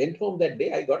when I went home that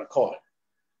day, I got a call.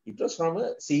 It was from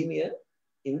a senior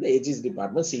in the Aegis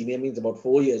department. Senior means about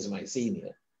 4 years my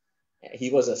senior. He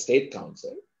was a state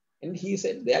counsel. And he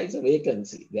said, there is a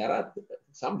vacancy. There are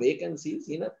some vacancies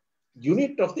in a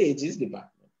unit of the Aegis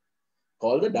department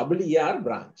called the EER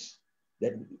branch.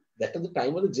 That at the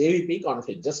time of the JVP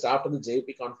conflict, just after the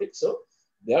JVP conflict. So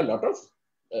there are a lot of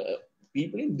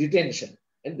people in detention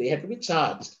and they had to be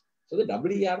charged. So the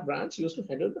EER branch used to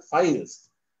handle the files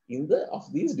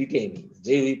of these detainees,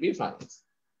 JVP files.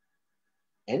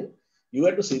 And you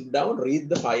had to sit down, read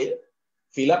the file,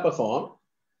 fill up a form,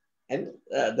 and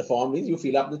the form is you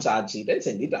fill up the charge sheet and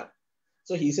send it up.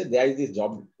 So he said, there is this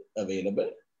job available.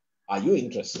 Are you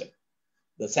interested?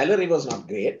 The salary was not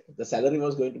great. The salary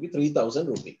was going to be 3,000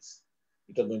 rupees.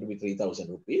 It was going to be 3,000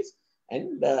 rupees.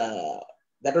 And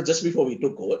that was just before we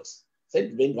took oaths.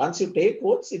 Said, once you take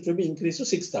oaths, it will be increased to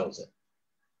 6,000.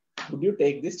 Would you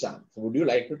take this chance? Would you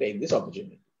like to take this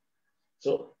opportunity?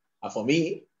 So for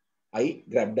me, I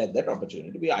grabbed at that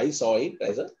opportunity. I saw it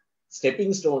as a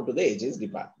stepping stone to the Aegis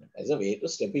department, as a way to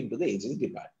step into the Aegis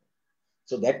department.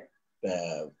 So that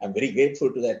I'm very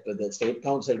grateful to that the State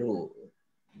Council who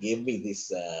gave me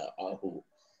this, who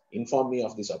informed me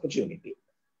of this opportunity.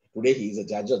 Today he is a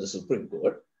judge of the Supreme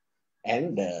Court.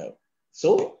 And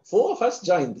so 4 of us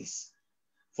joined this.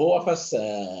 4 of us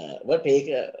were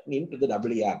taken into the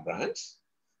WER branch.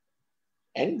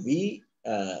 And we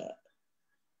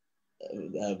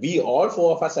all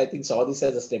 4 of us, I think, saw this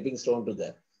as a stepping stone to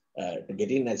the to get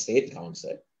in as State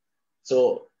Council.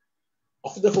 So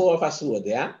of the 4 of us who were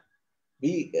there,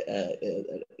 we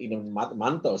in a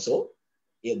month or so,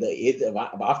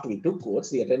 after we took courts,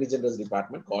 the Attorney General's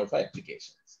Department called for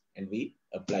applications, and we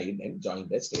applied and joined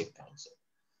the State Council.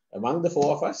 Among the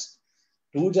 4 of us,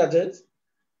 2 judges,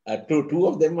 two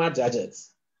of them are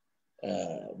judges.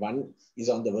 One is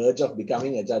on the verge of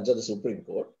becoming a judge of the Supreme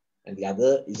Court, and the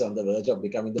other is on the verge of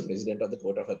becoming the president of the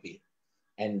Court of Appeal.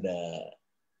 And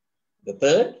the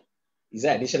third is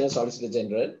an additional Solicitor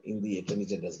General in the Attorney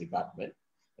General's Department.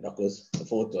 And of course, the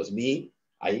 4th was me.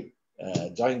 I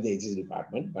joined the AG's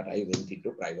department, but I went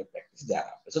into private practice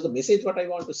thereafter. So the message what I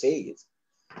want to say is,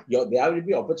 there will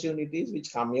be opportunities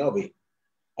which come your way.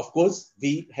 Of course,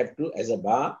 we have to, as a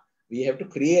bar, we have to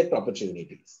create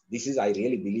opportunities. This is, I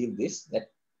really believe this,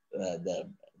 that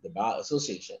the Bar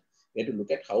Association, we have to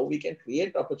look at how we can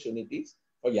create opportunities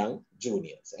for young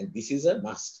juniors. And this is a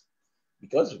must,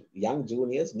 because young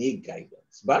juniors need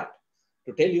guidance. But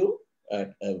to tell you,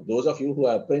 those of you who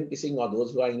are apprenticing or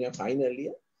those who are in your final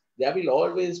year, there will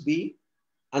always be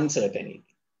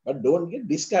uncertainty. But don't get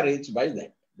discouraged by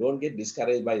that. Don't get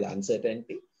discouraged by the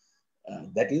uncertainty.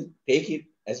 That is, take it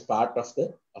as part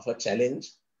of a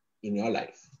challenge in your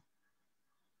life.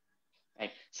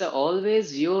 Right. So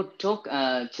always you took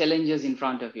challenges in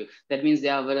front of you. That means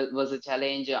there was a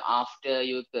challenge after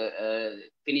you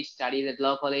finished studies at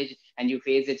law college, and you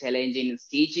faced a challenge in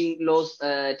teaching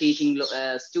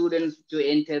students to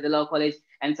enter the law college,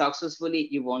 and successfully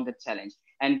you won the challenge.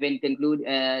 And when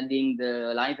concluding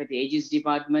the life at the AG's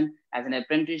department as an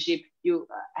apprenticeship, you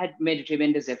had made a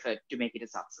tremendous effort to make it a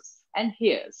success. And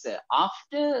here, so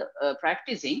after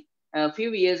practicing a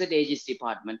few years at AG's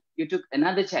department, you took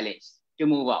another challenge to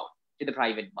move out to the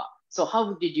private bar. So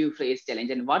how did you face challenge,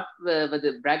 and what were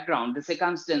the background, the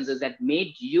circumstances that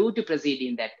made you to proceed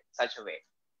in that such a way?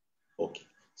 Okay.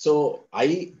 So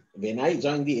when I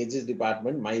joined the AG's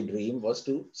department, my dream was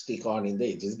to stick on in the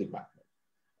AG's department.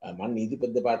 මම නීතිපති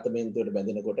දෙපාර්තමේන්තුවට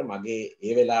බැඳෙනකොට මගේ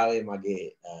ඒ වෙලාවේ මගේ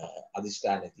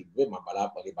අධිෂ්ඨානය තිබ්බේ මම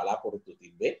බලාපොරොත්තු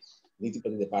තිබ්බේ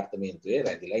නීතිපති දෙපාර්තමේන්තුවේ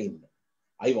රැඳිලා ඉන්න.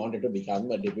 I wanted to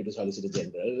become a Deputy Solicitor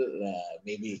General,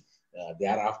 maybe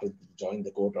thereafter join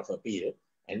the Court of Appeal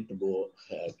and to go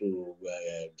to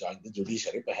join the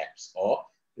judiciary perhaps, or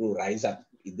to rise up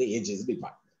in the AG's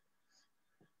department.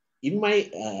 In my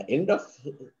end of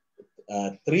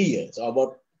 3 years, or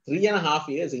about 3.5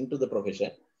 years into the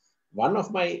profession, one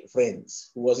of my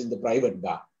friends who was in the private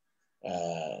bar,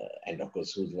 and of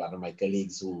course, who's one of my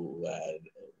colleagues who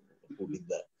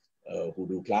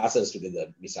do classes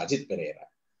together, Mr. Ajit Pereira,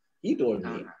 he told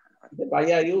me,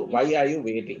 why are you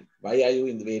waiting? Why are you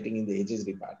waiting in the AG's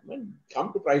department?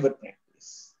 Come to private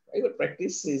practice. Private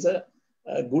practice is a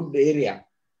good area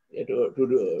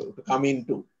to come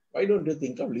into. Why don't you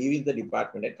think of leaving the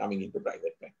department and coming into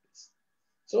private practice?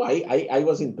 So I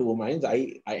was in 2 minds.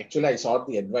 I sought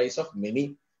the advice of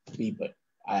many people.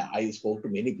 I spoke to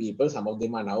many people. Some of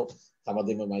them are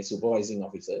my supervising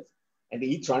officers. And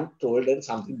each one told us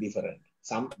something different.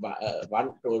 One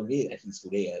told me that he's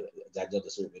today a judge of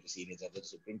the very senior judge of the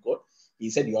Supreme Court. He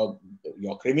said,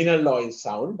 your criminal law is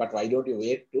sound, but why don't you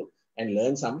wait and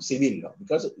learn some civil law?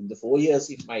 Because in the 4 years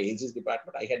in my AG's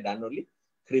department, I had done only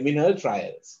criminal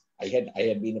trials. I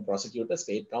had been a prosecutor,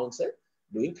 state counsel,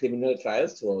 doing criminal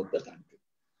trials throughout the country.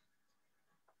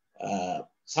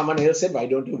 Someone else said, why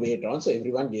don't you wait on? So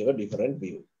everyone gave a different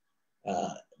view.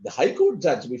 The High Court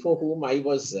judge before whom I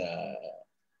was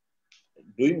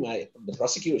doing the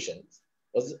prosecutions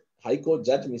was High Court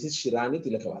Judge Mrs. Shirani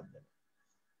Tilakavardhana.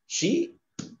 She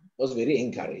was very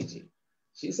encouraging.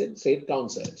 She said, State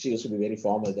Counsel, she used to be very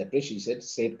formal that way. She said,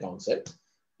 State Counsel,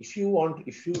 if you want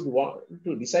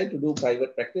to decide to do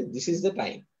private practice, this is the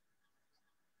time.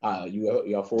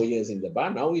 You are 4 years in the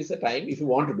bar. Now is the time if you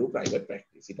want to do private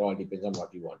practice. It all depends on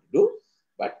what you want to do,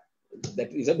 but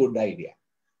that is a good idea.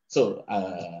 So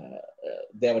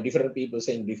there were different people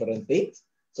saying different things.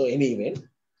 So anyway,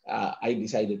 I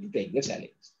decided to take the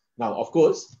challenge. Now, of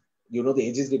course, the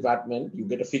AG's department, you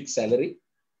get a fixed salary.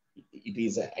 It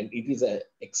is an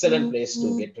excellent place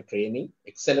to get the training,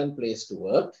 excellent place to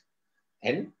work,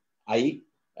 and I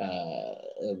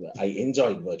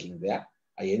enjoyed working there.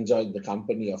 I enjoyed the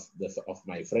company of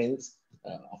my friends,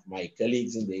 of my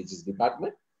colleagues in the AG's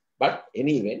department. But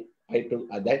anyway, I took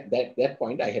at that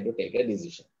point I had to take a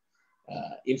decision.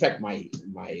 In fact, my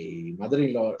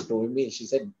mother-in-law told me, she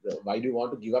said, "Why do you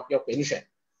want to give up your pension?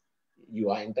 You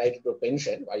are entitled to a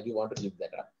pension. Why do you want to give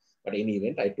that up?" But in any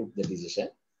event, I took the decision.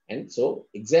 And so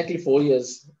exactly 4 years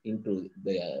into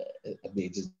the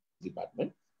ages department,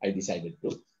 I decided to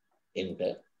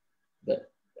enter the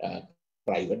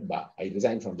private bar. I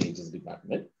resigned from the ages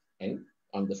department, and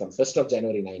from 1st of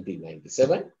January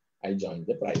 1997, I joined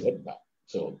the private bar.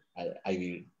 So I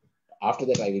will, after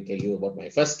that, I will tell you about my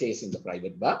first case in the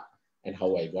private bar and how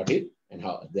I got it and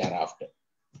how thereafter.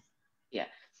 Yeah.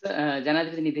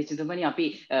 ජනාධිපති නිදේශකතුමනි අපි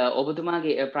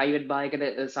ඔබතුමාගේ private bar එකට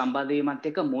සම්බන්ධ වීමත්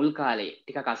එක්ක මුල් කාලේ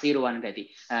ටිකක් අසීරු වන්නට ඇති.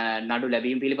 නඩු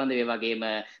ලැබීම පිළිබඳව ඒ වගේම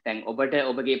දැන් ඔබට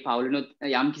ඔබගේ පවුලනොත්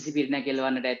යම් කිසි පිරිනැක්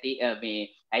එල්ලවන්නට ඇති මේ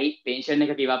ඇයි පෙන්ෂන්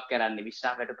එක ගිව් අප් කරන්නේ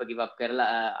විශ්‍රාම වැටුප ගිව් අප් කරලා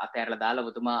අතහැරලා දාලා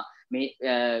ඔබතුමා මේ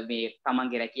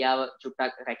තමන්ගේ රැකියාව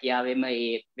චුට්ටක් රැකියාවෙම ඒ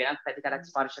වෙනත් පැතිකඩක්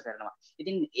ස්පර්ශ කරනවා.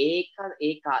 ඉතින් ඒ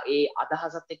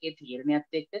අදහසත් එක්ක තීරණයත්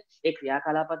එක්ක ඒ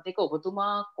ක්‍රියාකලාපත් එක්ක ඔබතුමා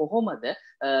කොහොමද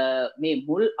මේ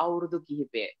මුල් අවුරුදු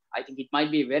කිහිපය I think it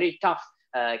might be very tough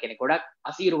කියන්නේ ගොඩක්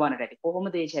අසීරු වන්නට ඇති. කොහොමද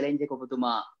මේ challenge එක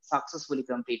ඔබතුමා successfully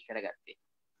complete කරගත්තේ?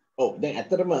 දැන්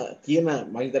ඇත්තටම තියෙන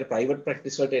මම හිතන්නේ ප්‍රයිවට්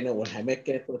ප්‍රැක්ටිස් වලට එන හැම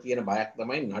එක්කෙනෙකුට තියෙන බයක්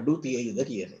තමයි නඩු තියෙයිද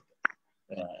කියන එක.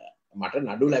 මට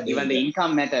නඩු ලැබෙයි. Even the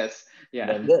income matters. Yeah.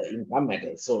 When the income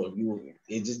matters. So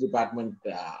ages department,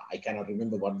 I cannot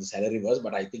remember what the salary was,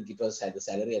 but I think the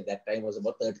salary at that time was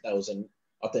about 30,000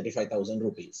 or 35,000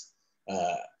 rupees.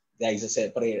 There is a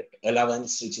separate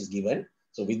allowance which is given.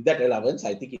 So with that allowance,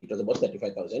 I think it was about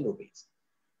 35,000 rupees.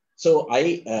 So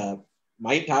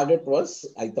my target was,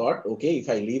 I thought, okay, if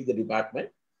I leave the department,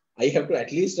 I have to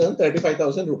at least earn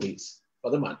 35,000 rupees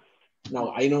for the month.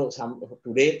 Now, I know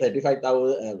today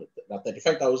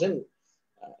 35,000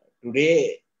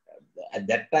 today at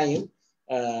that time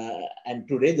and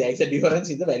today there is a difference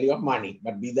in the value of money,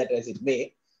 but be that as it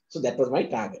may. So that was my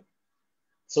target.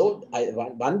 So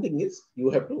one thing is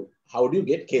how do you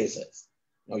get cases?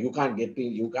 Now you can't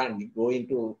go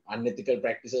into unethical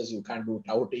practices, you can't do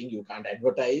touting, you can't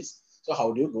advertise. So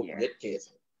how do you get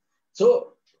cases?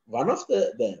 So one of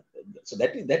so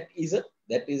that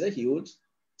is a huge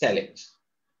challenge.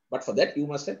 But for that you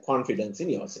must have confidence in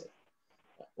yourself.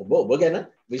 ඔබ ගැන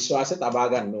විශ්වාසය තබා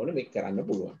ගන්න ඕනේ මේක කරන්න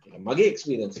පුළුවන් කියලා. මගේ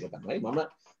එක්ස්පීරියන්ස් එක තමයි මම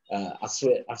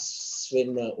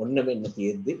අස්වෙන්න ඔන්න මෙන්න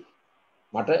තියෙද්දි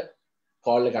මට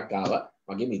කෝල් එකක් ආවා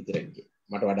මගේ මිත්‍රෙක්ගේ.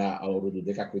 මට වඩා අවුරුදු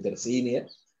 2ක් විතර සීනියර්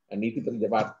නීතිපති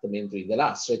දෙපාර්තමේන්තුවේ ඉඳලා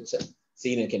අස්වෙච්ච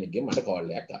සීනියර් කෙනෙක්ගෙන් මට කෝල්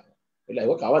එකක් ආවා. ඒලා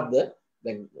ඒක කවද්ද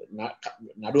දැන්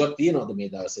නඩුවක් තියනවද මේ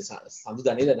දවසේ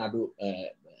සඳුදානේද නඩු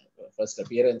ෆස්ට්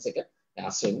අපියරන්ස් එක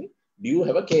අස්වෙන්නේ do you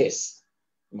have a case?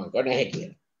 මම කිව්වා නැහැ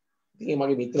කියලා. ඉතින්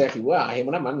මගේ මිත්‍රයා කිව්වා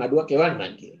එහෙමනම් මම නඩුවක්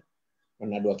එවන්නම් කියලා. මම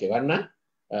නඩුවක් එවන්නම්.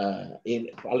 ඒ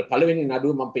පළවෙනි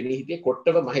නඩුව මම පෙනී හිටියේ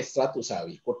කොට්ටව මහේස්ත්‍රාත්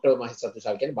උසාවියේ. කොට්ටව මහේස්ත්‍රාත්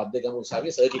උසාවිය කියන්නේ බද්දේගම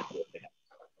උසාවියේ සර්කිට් කෝට් එක.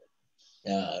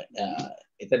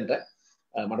 එතනට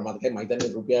මට මතකයි මම හිතන්නේ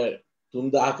රුපියල්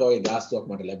 3000ක වගේ ගාස්තුවක්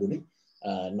මට ලැබුණේ.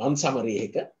 non summary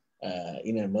එක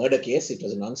in a murder case. It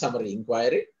was a non summary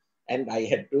inquiry and I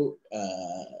had to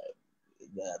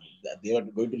they were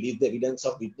going to leave the evidence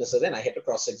of witnesses and I had to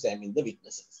cross-examine the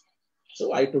witnesses. So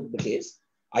I took the case.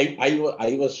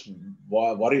 I was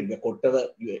worried.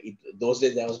 Those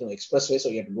days there was no expressway, so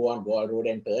you had to go on Goa Road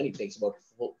and turn. It takes about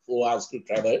 4 hours to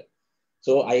travel.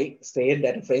 So I stayed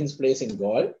at a friend's place in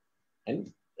Goa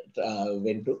and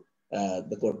went to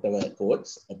the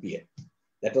courts appeared.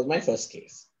 That was my first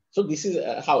case. So this is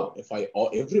how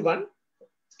everyone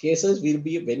cases will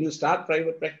be, when you start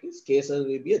private practice, cases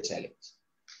will be a challenge.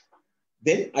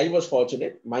 Then I was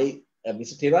fortunate. My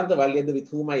Mr. Tiranda Valayadda, with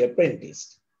whom I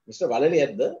apprenticed, Mr.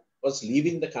 Valayadda was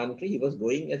leaving the country. He was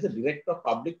going as a director of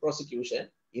public prosecution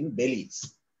in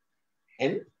Belize.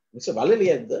 And Mr.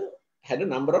 Valayadda had a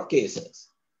number of cases.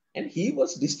 And he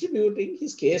was distributing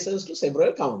his cases to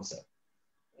several counsel.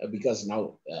 Because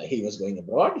now he was going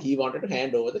abroad, he wanted to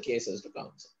hand over the cases to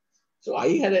counsel. So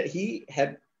he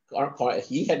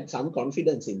had some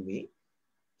confidence in me.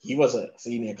 He was a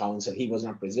senior counsel. He was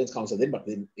not president's counsel then, but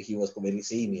then he was very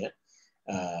senior.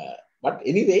 But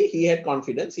anyway, he had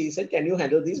confidence. He said, can you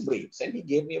handle these briefs? And he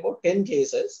gave me about 10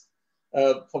 cases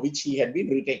for which he had been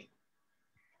retained.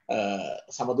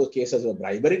 Some of those cases were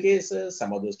bribery cases.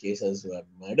 Some of those cases were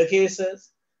murder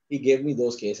cases. He gave me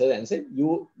those cases and said,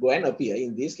 you go and appear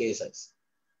in these cases.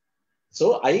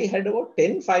 So I had about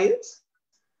 10 files,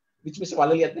 which Mr.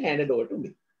 Valayadda handed over to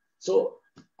me. So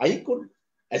I could,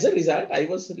 as a result, I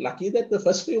was lucky that the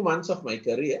first few months of my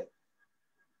career,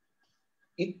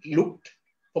 it looked,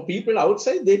 for people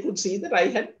outside, they could see that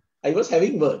I was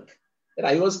having work, that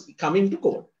I was coming to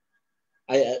court.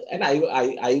 I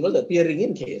was appearing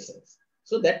in cases.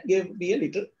 So that gave me a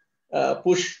little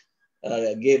push,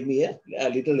 gave me a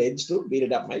little edge to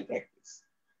build up my practice.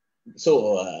 So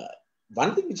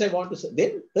one thing which I want to say,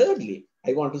 then thirdly, I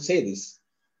want to say this.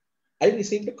 I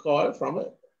received a call from a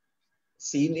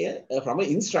senior, from an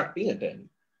instructing attorney.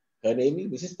 Her name is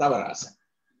Mrs. Tavarasa,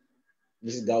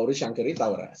 Mrs. Gauri Shankari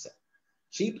Tavarasa.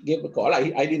 She gave a call.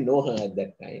 I didn't know her at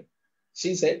that time.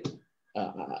 She said,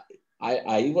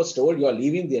 I was told you are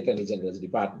leaving the Attorney General's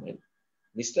department.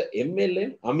 Mr.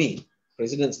 MLM Amin,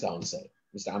 President's Counsel,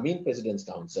 Mr. Amin, President's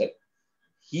Counsel,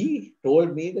 he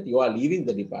told me that you are leaving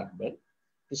the department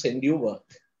to send you work.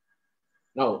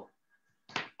 Now,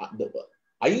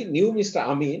 I knew Mr.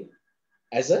 Amin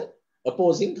as an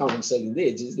opposing counsel in the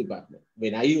AG's department.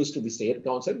 When I used to be state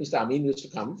counsel, Mr. Amin used to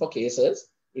come for cases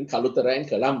in Kalutara and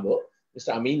Colombo.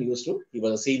 Mr. Amin he was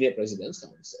a senior president's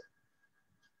counsel.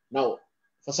 Now,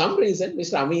 for some reason,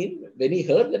 Mr. Amin, when he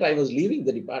heard that I was leaving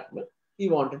the department, he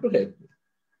wanted to help me,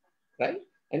 right?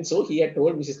 And so he had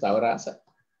told Mrs. Tavarasa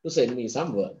to send me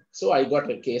some work. So I got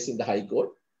a case in the High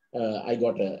Court. I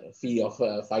got a fee of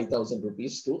 5,000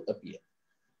 rupees to appear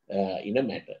in a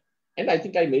matter. And I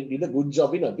think I did a good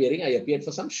job in appearing. I appeared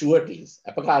for some sureties.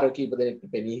 They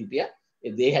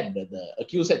had the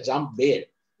accused had jumped bail.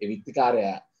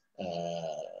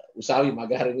 උසාවි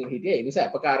මගහරමින් හිටිය ඒ නිසා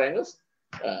අපකාරයන්ව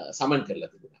සමන් කරලා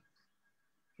තිබුණා.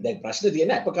 දැන් ප්‍රශ්නේ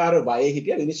තියෙන්නේ අපකාර බයේ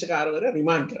හිටිය විනිශ්චයකාරවරයා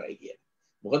remand කරයි කියන.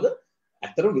 මොකද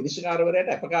ඇත්තටම විනිශ්චයකාරවරයාට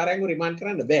අපකාරයන්ව රිමාන්ඩ්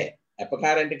කරන්න බෑ.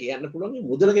 අපකාරයන්ට කියන්න පුළුවන්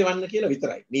මුදල ගෙවන්න කියලා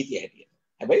විතරයි නීතිය හැටියට.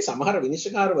 හැබැයි සමහර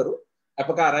විනිශ්චයකාරවරු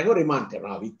අපකාරයන්ව රිමාන්ඩ්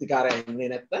කරනවා. විත්තිකාරයා එන්නේ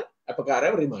නැත්නම්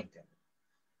අපකාරයව රිමාන්ඩ් කරනවා.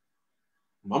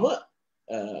 මම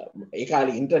ඒ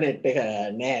කාලේ ඉන්ටර්නෙට් එක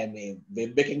නෑ මේ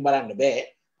වෙබ් එකකින් බලන්න බෑ.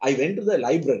 I went to the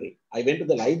library.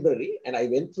 And I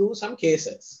went through some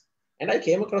cases. And I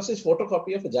came across this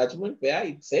photocopy of a judgment where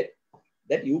it said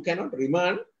that you cannot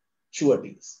remand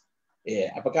sureties.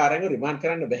 අපකාරයන්ව remand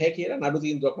කරන්න බෑ කියලා නඩු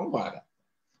තීන්දුවක් මම හොයාගත්තා.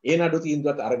 ඒ නඩු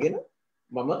තීන්දුවත් අරගෙන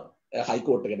මම හයි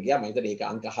කෝට් එකට ගියා. මම හිතන්නේ ඒක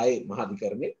අංක 6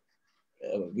 මහාධිකරණේ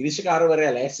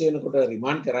විනිශ්චයකාරවරයා ලෑස්ති වෙනකොට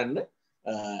රිමාන්ඩ් කරන්න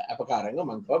අපකාරයන්ව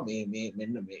මම කිව්වා මේ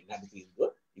මෙන්න මේ නඩු තීන්දුව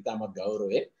ඉතාමත්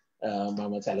ගෞරවයෙන්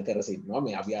මම සැලකර සිටිනවා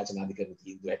මේ අභියාචන අධිකරණ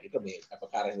තීන්දුව හැටියට මේ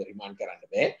අපකාරයන්ව රිමාන්ඩ් කරන්න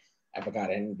බෑ.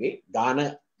 අපකාරයන්ගේ දාන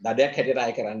දඩයක් හැටියට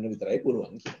අය කරන්න විතරයි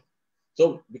පුළුවන් කියලා. So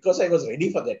because I was ready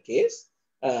for that case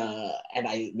and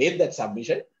I made that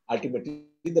submission,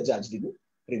 ultimately the judge didn't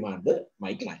remand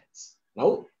my clients. Now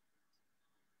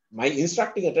my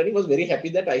instructing attorney was very happy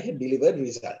that I had delivered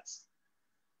results.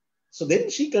 So then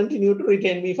she continued to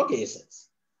retain me for cases.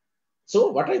 So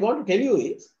what I want to tell you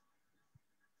is,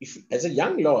 if as a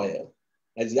young lawyer,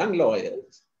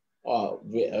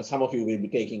 some of you will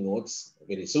be taking notes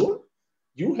very soon,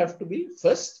 you have to be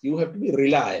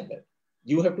reliable.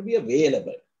 You have to be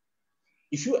available.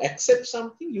 If you accept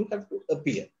something, you have to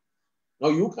appear. Now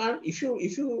you can't, if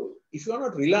you are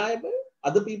not reliable,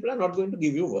 other people are not going to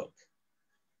give you work.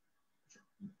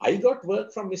 I got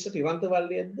work from Mr. Tirantha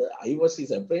Walliyadda. I was his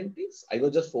apprentice. I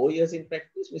was just 4 years in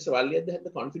practice. Mr. Walliyadda had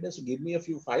the confidence to give me a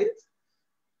few files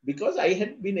because I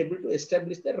had been able to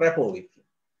establish the rapport with him.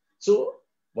 So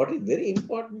what is very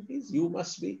important is you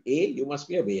must be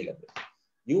available.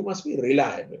 You must be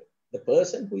reliable. The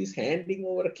person who is handing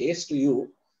over a case to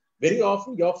you, very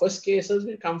often your first cases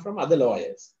will come from other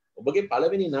lawyers. ඔබගේ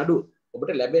පළවෙනි නඩු ඔබට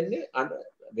ලැබෙන්නේ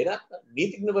වෙනත්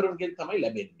නීතිඥවරුන්ගෙන් තමයි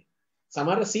ලැබෙන්නේ.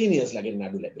 සමහර සීනියර්ස් ලාගෙන්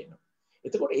නඩු ලැබෙනවා.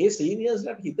 එතකොට ඒ සීනියර්ස්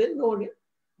ලාට හිතෙන්න ඕනේ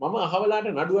මම අහවලාට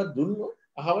නඩුවක් දුන්නොත්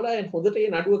අහවලා හොඳට ඒ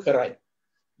නඩුව කරයි.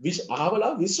 අහවලා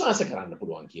විශ්වාස කරන්න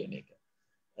පුළුවන් කියන එක.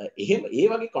 එහෙම ඒ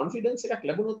වගේ කොන්ෆිඩන්ස් එකක්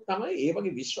ලැබුණොත් තමයි ඒ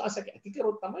වගේ විශ්වාසයක් ඇති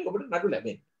කරොත් තමයි ඔබට නඩු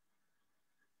ලැබෙන්නේ.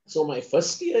 So my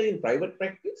first year in private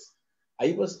practice,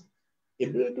 I was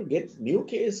able to get new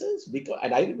cases because,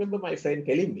 and I remember my friend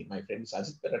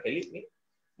Sajid Pera telling me,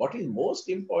 what is most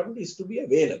important is to be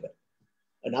available.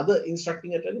 Another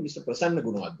instructing attorney, Mr. Prasanna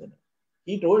Gunawardena,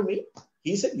 he told me,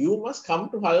 he said, you must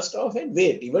come to Halstorf and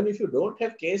wait. Even if you don't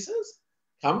have cases,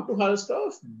 come to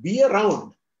Halstorf, be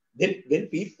around. Then when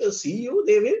people see you,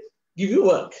 they will give you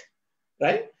work,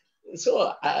 right?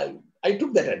 So I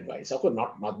took that advice. Of course,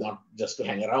 not just to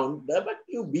hang around there, but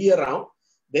you be around.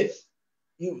 Then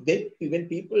when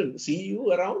people see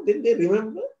you around, then they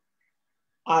remember,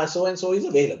 so and so is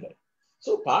available.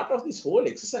 So part of this whole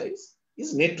exercise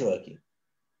is networking,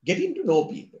 getting to know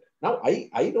people. Now,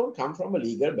 I don't come from a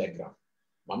legal background.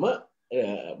 Mama,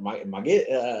 mage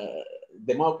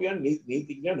demapiyan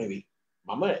නීතිඥ නෙවෙයි.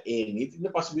 මම ඒ නීතිඥ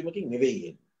පසුබිමකින් නෙවෙයි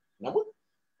එන්නේ. නමුත්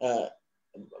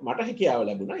මට හැකියාව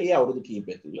ලැබුණා ඒ අවුරුදු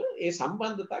කිහිපය තුළ ඒ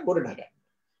සම්බන්ධතා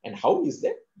And how is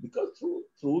that? Because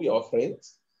through your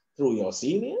friends, through your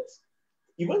seniors,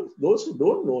 even those who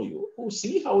don't know you, who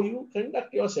see how you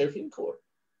conduct yourself in court.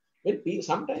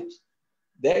 Sometimes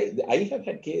I have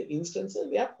had instances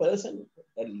where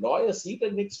a lawyer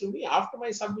seated next to me, after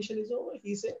my submission is over,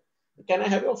 he said, can I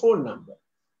have your phone number?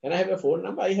 Can I have your phone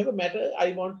number? I have a matter I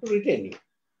want to retain you,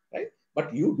 right? But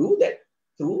you do that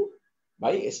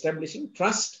by establishing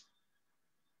trust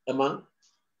among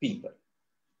people.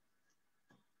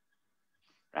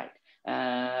 Right.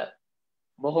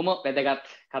 බොහොම වැදගත්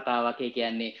කතාවක් ඒ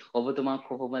කියන්නේ ඔබතුමා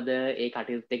කොහොමද ඒ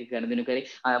කටයුත්ත එක ගනුදෙනු කරේ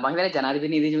මම හිතන්නේ ජනාධිපති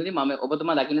නීතිඥවදී මම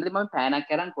ඔබතුමා දකින්නදී මම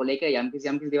පෑනක් අරන් කොලේක යම්කිසි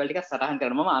දේවල් ටිකක් සටහන්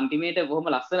කරනවා මම අන්තිමේට බොහොම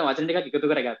ලස්සන වචන ටිකක් එකතු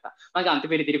කරගත්තා මම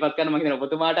අන්තිමේට ඉදිරිපත් කරන මම හිතන්නේ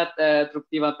ඔබතුමාටත්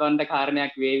තෘප්තිවත් වන්න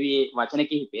කාරණයක් වේවි වචන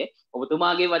කිහිපේ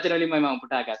ඔබතුමාගේ වචන වලින් මම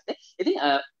උපුටා ගත්තේ ඉතින්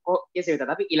කෙසේ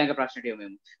වෙතත් අපි ඊළඟ ප්‍රශ්නට යමු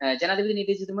ජනාධිපති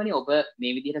නීතිඥතුමනි ඔබ මේ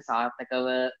විදිහට සාර්ථකව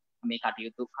මේ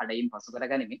කටයුතු කඩයින් පසු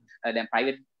කරගනිමින් දැන්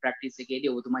private practice එකේදී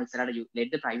ඔබතුමා ඉස්සරහට you led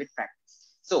the private practice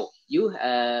so you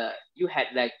had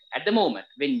like at the moment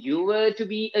when you were to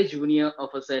be a junior of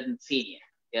a certain senior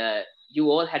you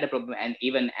all had a problem and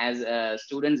even as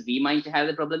students we might have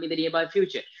the problem in the nearby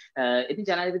future ඉතින්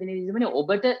ජනාධිපති නීතිඥතුමනි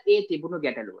ඔබට ඒ තිබුණු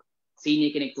ගැටලුව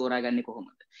senior කෙනෙක් තෝරාගන්නේ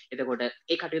කොහොමද එතකොට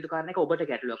ඒ කටයුතු කාරණේක ඔබට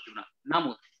ගැටලුවක් තිබුණා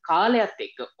නමුත් කාලයත්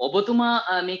එක්ක ඔබතුමා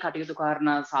මේ කටයුතු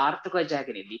කාරණා සාර්ථකව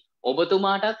ජයගෙනදී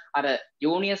ඔබතුමාටත් අර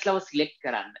ජූනියර්ස්ලව සිලෙක්ට්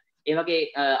කරන්න ඒ වගේ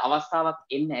අවස්ථාවක්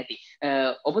එන්න ඇති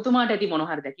ඔබතුමාට ඇති මොන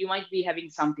හරි දැක් you might be having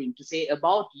something to say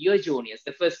about your juniors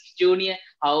the first junior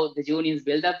how the juniors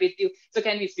build up with you so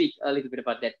can we speak a little bit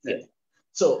about that yeah.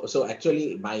 so actually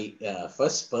my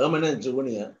first permanent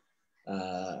junior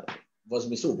was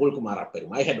Mr. Upul Kumar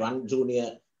Apperuma. I had one junior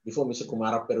before Mr.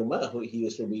 Kumar Apperuma, who he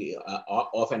used to be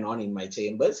off and on in my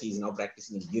chambers. He's now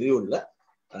practicing in Giriyulla.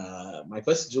 My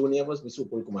first junior was Mr.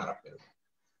 Upul Kumar Apperuma.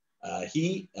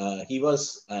 He was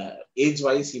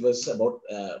age-wise, he was about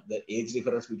the age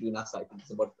difference between us. I think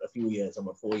it's about a few years,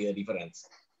 about 4-year difference.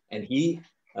 And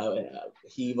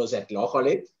he was at law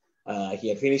college. He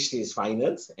had finished his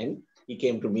finals, and he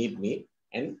came to meet me.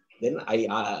 And then I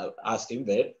asked him,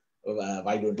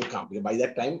 why don't you come? Because by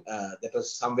that time, that was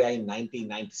somewhere in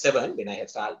 1997, when I had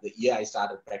started, the year I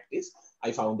started practice, I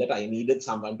found that I needed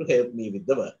someone to help me with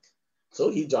the work. So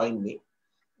he joined me.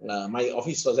 My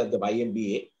office was at the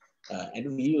YMBA, and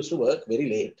we used to work very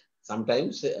late.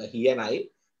 Sometimes he and I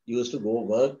used to go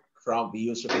work we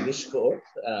used to finish court,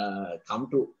 come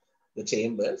to the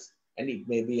chambers, and it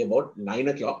may be about 9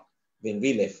 o'clock when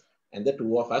we left. And the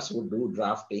two of us would do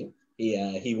drafting.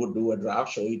 He would do a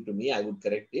draft, show it to me, I would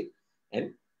correct it, and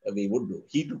we would do.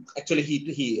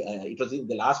 It was in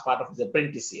the last part of his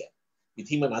apprentice year. With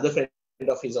him, another friend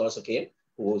of his also came,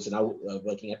 who was now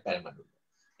working at Paramaduna.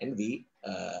 And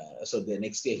so the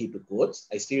next year he took courts.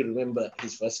 I still remember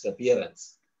his first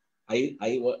appearance. I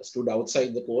stood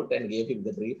outside the court and gave him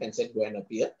the brief and said, go and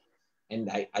appear. And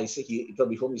I said, it was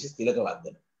before Mrs.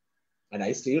 Tilakavardhana. And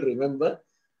I still remember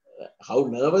how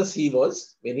nervous he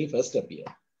was when he first appeared.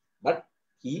 But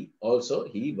he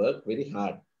worked very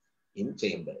hard in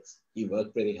chambers. He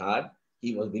worked very hard.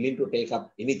 He was willing to take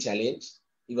up any challenge.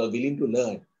 He was willing to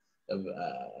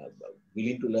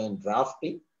learn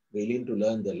drafting, willing to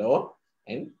learn the law.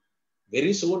 And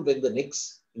very soon, in the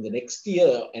next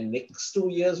year and next 2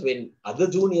 years, when other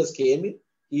juniors came in,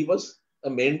 he was a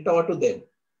mentor to them,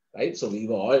 right? So we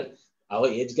were all, our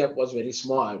age gap was very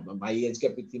small. My age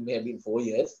gap with him may have been 4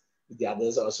 years. With the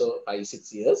others also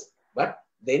 5-6 years. But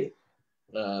then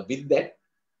with that,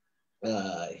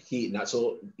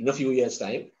 so in a few years'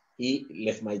 time, he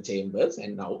left my chambers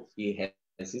and now he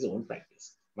has his own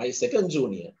practice. My second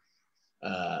junior,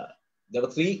 there were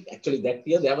that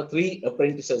year there were 3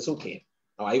 apprentices who came.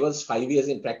 Now I was 5 years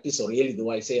in practice, so really though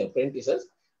I say apprentices,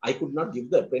 I could not give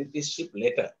the apprenticeship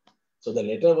letter. So the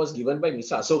letter was given by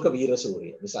Mr. Asoka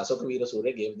Veerasurya. Mr. Asoka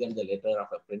Veerasurya gave them the letter of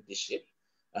apprenticeship,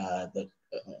 the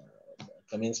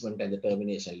commencement and the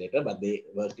termination letter, but they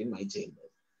worked in my chamber.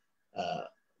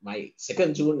 My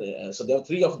second junior, so there were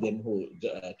 3 of them who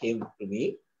came to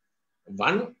me.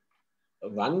 One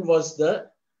was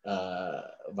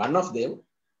one of them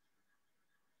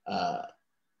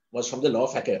was from the law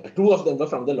faculty. 2 of them were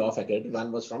from the law faculty. One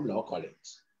was from law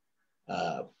college.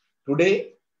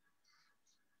 Today,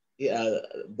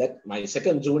 that my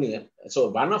second junior, so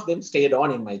one of them stayed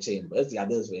on in my chambers. The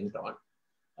others went on.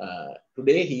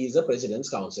 Today, he is a president's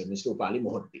counsel, Mr. Upali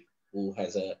Mohotti, who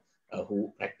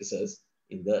practices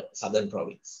in the southern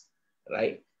province,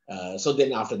 right? So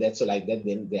then after that,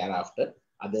 then thereafter,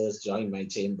 others joined my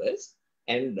chambers.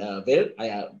 And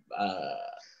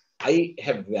I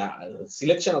have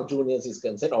selection of juniors is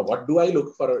concerned, or what do I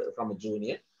look for from a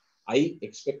junior? I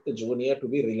expect the junior to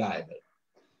be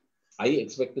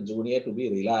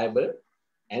reliable.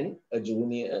 and a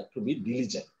junior to be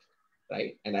diligent,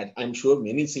 right? And I'm sure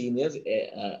many seniors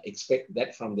expect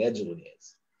that from their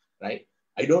juniors, right?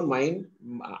 I don't mind.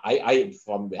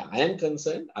 From where I am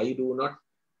concerned, I do not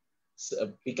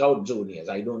pick out juniors.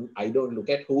 I don't look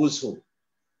at who's who.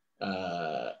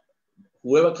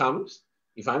 Whoever comes,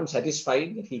 if I'm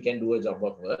satisfied that he can do a job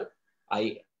of work,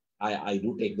 I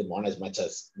do take them on as much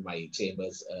as my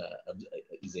chambers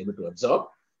is able to absorb.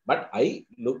 But I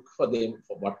look for them.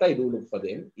 For what I do look for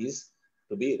them is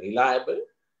to be reliable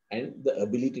and the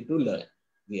ability to learn,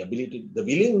 the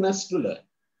willingness to learn,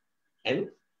 and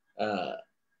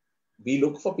we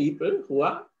look for people who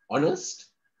are honest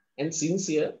and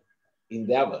sincere in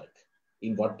their work,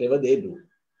 in whatever they do.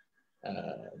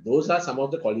 Those are some of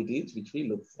the qualities which we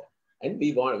look for, and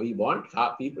we want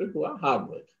people who are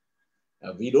hardworking.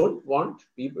 We don't want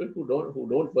people who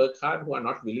don't work hard, who are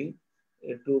not willing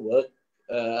to work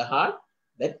hard.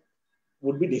 That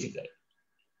would be difficult.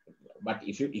 But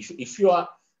if you are,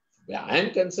 where I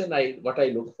am concerned, what I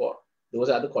look for, those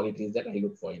are the qualities that I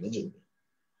look for in a junior.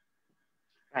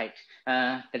 Right.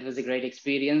 That was a great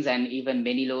experience, and even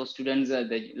many law students,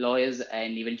 the lawyers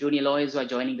and even junior lawyers who are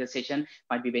joining the session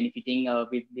might be benefiting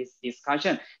with this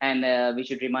discussion. And we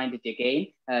should remind it again,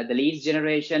 the Leeds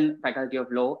Generation Faculty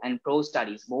of Law and Pro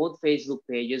Studies, both Facebook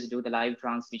pages do the live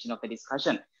transmission of the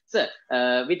discussion. So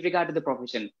with regard to the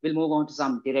profession, we'll move on to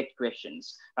some direct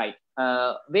questions. Right.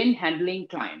 When handling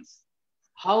clients,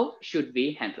 how should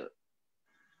we handle?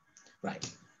 Right.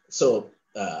 So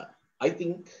I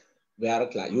think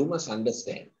you must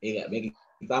understand. I will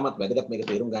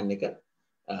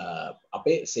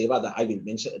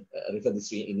mention refer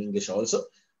this in English also.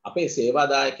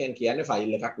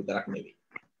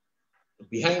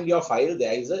 Behind your file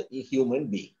there is a human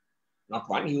being, not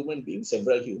one human being,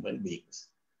 several human beings.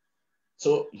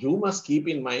 So you must keep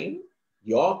in mind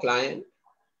your client,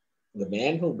 the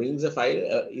man who brings the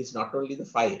file is not only the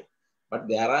file, but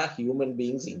there are human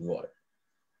beings involved.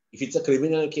 If it's a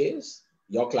criminal case,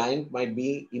 your client might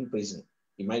be in prison.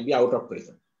 He might be out of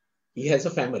prison. He has a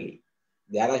family.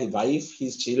 There are his wife,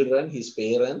 his children, his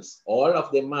parents, all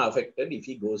of them are affected if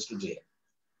he goes to jail.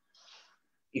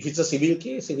 If it's a civil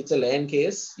case, if it's a land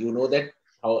case, you know that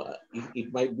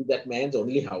it might be that man's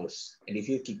only house. And if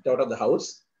he's kicked out of the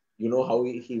house, you know how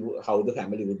the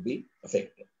family would be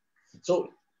affected.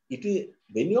 So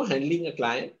when you're handling a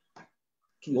client,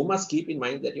 you must keep in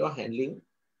mind that you're handling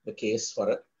the case for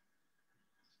a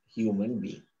human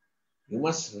being. You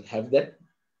must have that.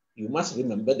 You must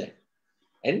remember that,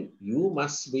 and you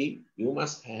must be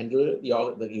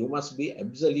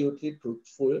absolutely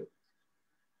truthful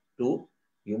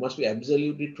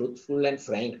and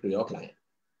frank to your client.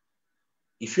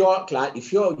 If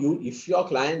your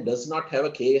client does not have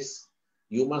a case,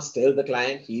 you must tell the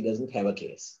client he doesn't have a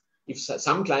case. If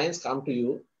some clients come to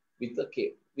you with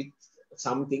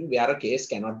something where a case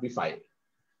cannot be filed,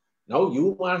 now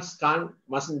you must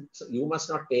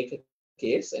not take a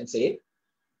case and say,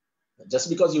 just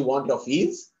because you want your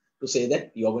fees, to say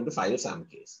that you're going to file some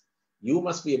case. You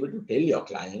must be able to tell your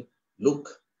client,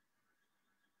 look,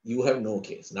 you have no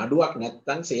case. නඩුවක්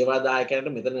නැත්තම් සේවාදායකයන්ට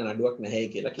මෙතන නඩුවක් නැහැ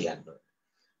කියලා කියන්න.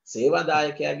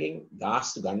 සේවාදායකයාගෙන්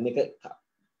ගාස්තු ගන්න එක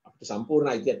අපිට සම්පූර්ණ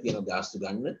අයිතියක් තියෙනවා ගාස්තු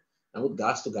ගන්න. නමුත්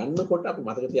ගාස්තු ගන්නකොට අපි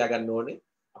මතක තියාගන්න ඕනේ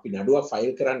අපි නඩුවක්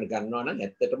ෆයිල් කරන්න ගන්නවා නම්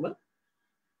ඇත්තටම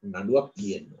නඩුවක්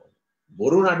තියෙන්න ඕනේ.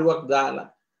 බොරු නඩුවක් දාලා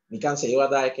නිකන්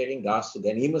සේවාදායකයාගෙන් ගාස්තු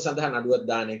ගැනීම සඳහා නඩුවක්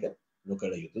දාන එක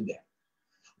නොකළ යුතු දෙයක්.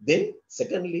 Then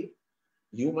secondly,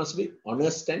 you must be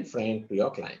honest and frank to your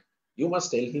client. You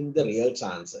must tell him the real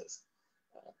chances.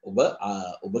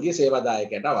 ඔබගේ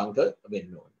සේවාදායකයට අවංක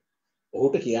වෙන්න ඕනේ.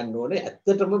 ඔහුට කියන්න ඕනේ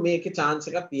ඇත්තටම මේකේ chance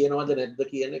එකක් තියෙනවද නැද්ද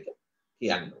කියන එක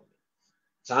කියන්න ඕනේ.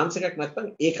 chance එකක් නැත්නම්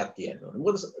ඒකත් කියන්න ඕනේ.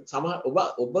 මොකද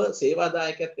ඔබ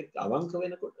සේවාදායකයත් එක්ක අවංක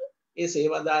වෙනකොට ඒ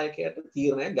සේවාදායකයට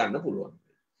තීරණයක් ගන්න පුළුවන්.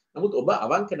 නමුත් ඔබ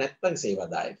අවංක නැත්නම්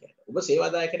සේවාදායකයට ඔබ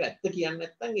සේවාදායකයට ඇත්ත කියන්නේ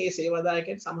නැත්නම් ඒ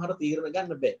සේවාදායකයට සමහර තීරණ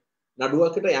ගන්න බෑ.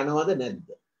 නඩුවකට යනවද නැද්ද?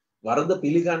 වරද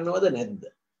පිළිගන්නවද නැද්ද?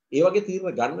 ඒ වගේ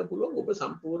තීරණ ගන්න පුළුවන් ඔබ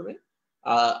සම්පූර්ණ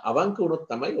අවංක වුණොත්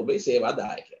තමයි ඔබේ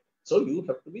සේවාදායකයා. So you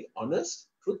have to be honest,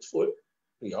 truthful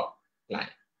to your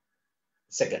client.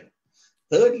 Second.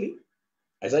 Thirdly,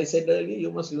 as I said earlier,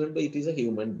 you must remember it is a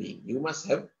human being. You must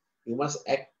act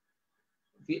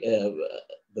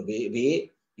the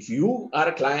way, if you are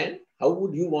a client, how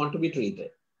would you want to be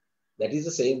treated? That is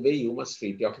the same way you must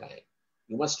treat your client.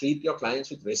 You must treat your clients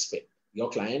with respect. Your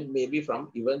client may be from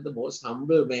even the most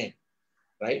humble man,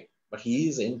 right? But he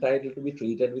is entitled to be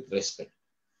treated with respect,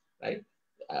 right?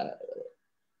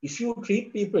 If you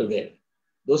treat people well,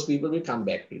 those people will come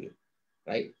back to you,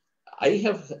 right? I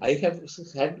have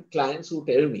had clients who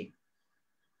tell me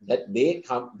that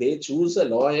they choose a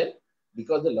lawyer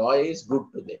because the lawyer is good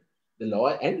to them. The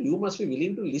lawyer, and you must be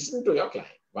willing to listen to your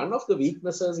client. One of the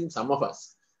weaknesses in some of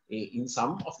us, in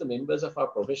some of the members of our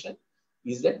profession,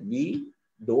 is that we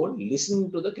don't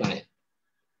listen to the client.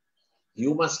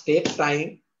 You must take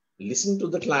time, listen to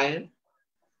the client,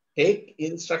 take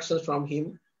instructions from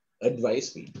him, advise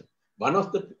people. One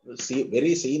of the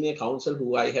very senior counsel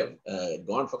who I have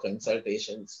gone for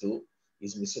consultations to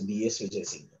is Mr. D.S.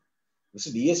 Vijayasinghe.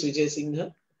 Mr. D.S.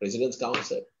 Vijayasinghe, President's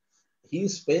Counsel, he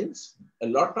spends a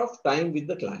lot of time with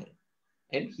the client,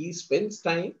 and he spends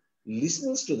time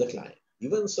listens to the client.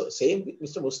 Even so, same with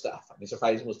Mr. Mustafa, Mr.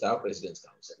 Faiz Mustafa, President's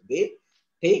Counsel. They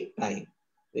take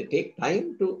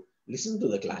time to listen to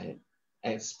the client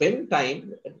and spend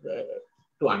time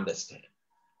to understand.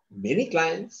 Many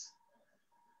clients,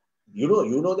 you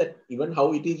know that even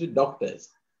how it is with doctors.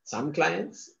 Some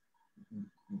clients,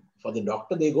 for the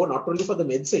doctor, they go not only for the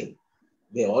medicine,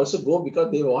 they also go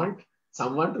because they want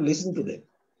someone to listen to them.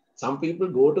 Some people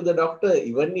go to the doctor,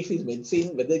 even if his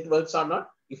medicine, whether it works or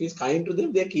not, if he's kind to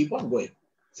them, they keep on going.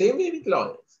 Same way with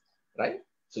lawyers, right?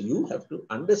 So you have to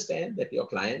understand that your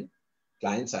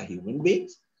clients are human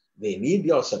beings. They need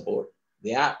your support.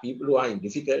 They are people who are in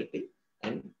difficulty.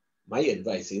 And my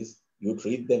advice is you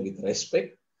treat them with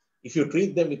respect. If you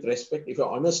treat them with respect, if you're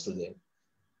honest to them,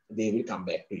 they will come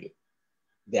back to you.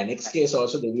 Their next case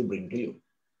also they will bring to you.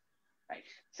 Right,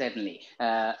 certainly.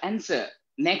 And sir,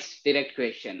 next direct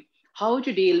question. How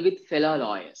to deal with fellow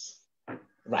lawyers?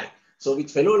 Right. So with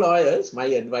fellow lawyers, my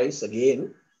advice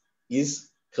again is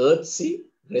courtesy,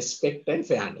 respect and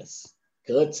fairness.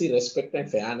 Courtesy, respect and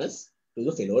fairness to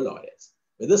the fellow lawyers.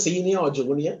 Whether senior or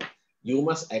junior, you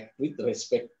must act with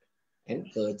respect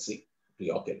and courtesy to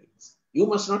your colleagues. You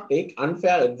must not take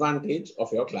unfair advantage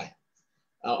of your client,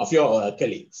 of your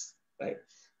colleagues, right?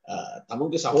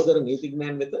 Tamunge sahodara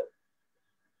neethignayan wetha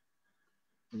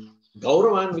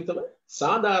ගෞරවාන්විතව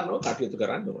සාධාරණව කටයුතු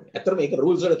කරන්න ඕනේ. ඇත්තටම මේක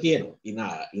rules වල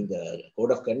තියෙනවා. In the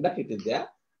code of conduct it is there.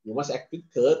 You must act with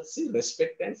courtesy,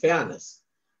 respect and fairness.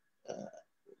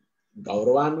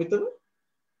 ගෞරවාන්විතව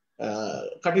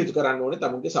කටයුතු කරන්න ඕනේ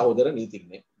තමුන්ගේ සහෝදර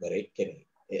නීතිඥවරයෙක් කෙනෙක්.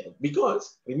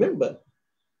 Because remember,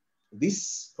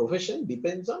 this profession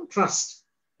depends on trust.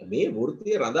 මේ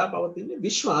වෘත්තිය රඳා පවතින්නේ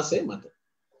විශ්වාසය මත.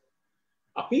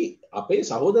 අපි අපේ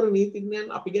සහෝදර නීතිඥයන්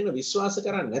අපි ගැන විශ්වාස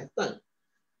කරන්නේ නැත්නම්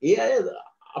ඒ අය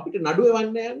අපිට නඩු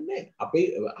එවන්න යන්නේ. අපේ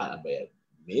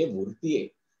මේ වෘත්තියේ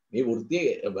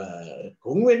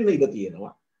කොන් වෙන්න ඉඩ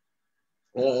තියෙනවා.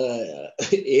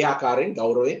 ඒ ආකාරයෙන්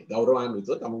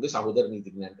ගෞරවාන්විතව තමුන්ගේ සහෝදර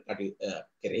නීතිඥයන්ට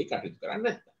කෙරෙහි කටයුතු කරන්න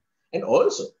නැත්නම්. And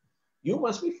also you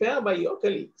must be fair by your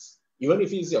colleagues. Even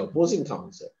if he's your opposing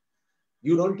counsel,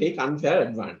 you don't take unfair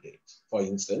advantage. For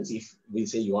instance, if we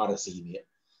say you are a senior,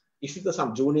 if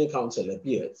some junior counsel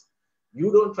appears,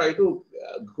 you don't try to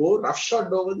go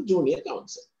roughshod over the junior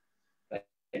counsel.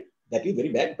 Right? That is very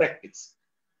bad practice.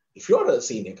 If you are a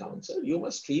senior counsel, you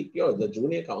must treat the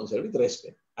junior counsel with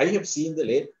respect. I have seen the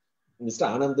late Mr.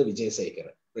 Ananda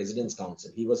Vijayasekara, President's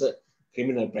Counsel. He was a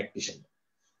criminal practitioner.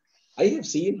 I have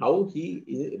seen how he,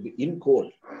 in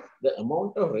court, the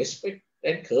amount of respect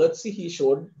and courtesy he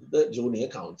showed the junior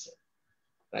counsel,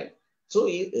 right? So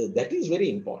that is very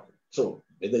important. So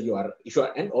whether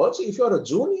and also if you are a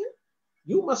junior,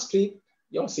 you must treat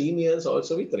your seniors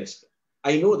also with respect.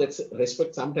 I know that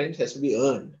respect sometimes has to be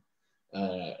earned.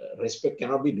 Respect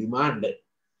cannot be demanded.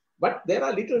 But there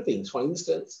are little things. For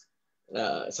instance,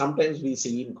 sometimes we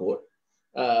see in court,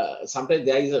 sometimes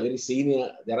there is a very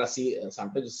senior,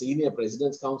 sometimes a senior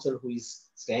President's Counsel who is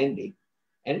standing,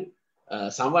 and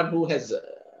someone who has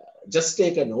just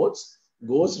taken notes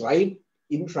goes right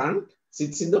in front,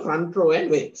 sits in the front row and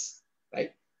waits,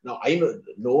 right? Now, I know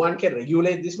no one can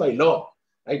regulate this by law,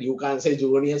 right? You can't say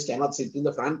juniors cannot sit in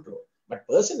the front row. But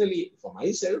personally, for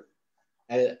myself,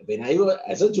 when I was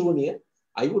as a junior,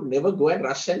 I would never go and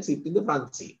rush and sit in the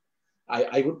front seat.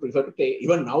 I would prefer to take,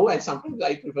 even now, sometimes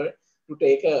I prefer to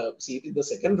take a seat in the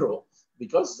second row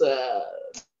because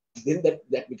then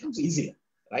that becomes easier,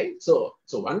 right? So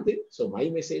one thing, so my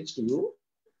message to you,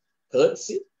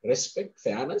 courtesy, respect,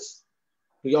 fairness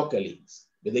to your colleagues,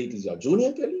 whether it is your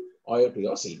junior colleague or to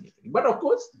your senior colleague. But of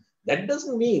course, that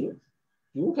doesn't mean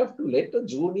you have to let a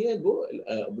junior go,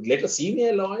 let a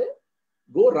senior lawyer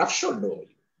go roughshod over you.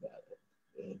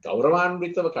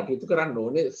 ගෞරවාන්විතව කටයුතු කරන්න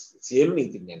ඕනේ සියලු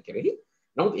නීතිඥයන් කෙරෙහි.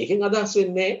 නමුත් ඒකෙන් අදහස්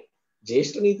වෙන්නේ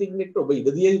ජ්‍යෙෂ්ඨ නීතිඥයෙක්ට ඔබ ඉඩ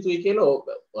දිය යුතුයි කියලා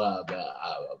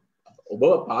ඔබ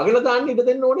පාගල දාන්න ඉඩ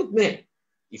දෙන්න ඕනෙත් නැහැ.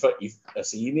 If a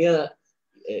senior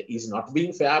is not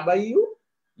being fair by you,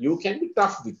 you can be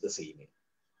tough with the senior.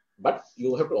 But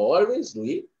you have to always do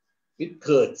it with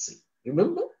courtesy.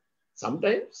 Remember,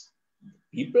 sometimes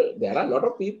there are a lot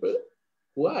of people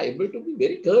who are able to be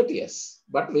very courteous,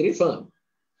 but very firm.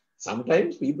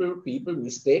 Sometimes people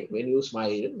mistake when you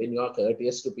smile, when you are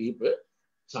courteous to people.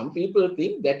 Some people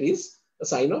think that is a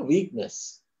sign of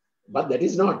weakness, but that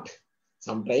is not.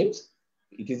 Sometimes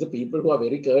it is the people who are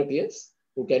very courteous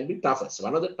who can be toughest.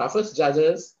 One of the toughest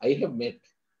judges I have met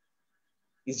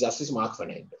is Justice Mark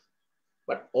Fernando,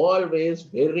 but always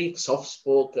very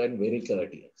soft-spoken, very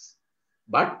courteous.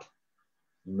 But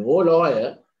no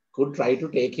lawyer could try to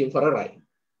take him for a ride.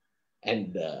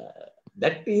 And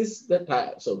that is the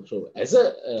time. So as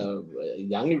a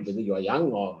whether you are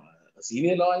young or a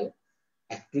senior lawyer,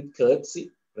 act with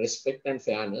courtesy, respect and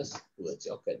fairness towards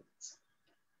your colleagues.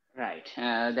 Right.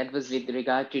 That was with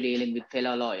regard to dealing with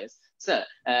fellow lawyers. Sir,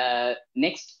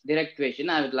 next direct question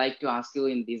I would like to ask you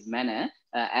in this manner.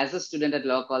 As a student at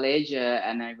law college,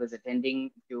 and I was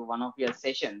attending to one of your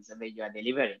sessions where you are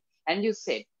delivering, and you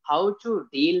said how to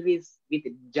deal with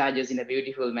judges in a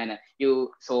beautiful manner.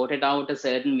 You sorted out a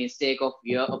certain mistake of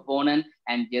your opponent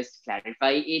and just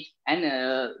clarify it. And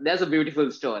there's a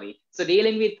beautiful story. So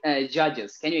dealing with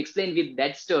judges, can you explain with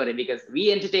that story? Because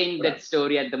we entertain that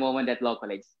story at the moment at law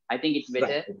college. I think it's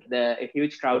better. Right. A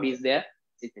huge crowd is there.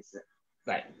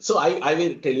 Right. So I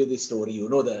will tell you this story. You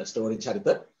know the story,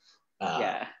 Charita.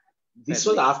 Yeah. This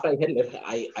was after I had left.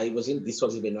 This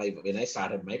was when I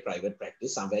started my private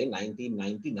practice somewhere in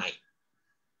 1999.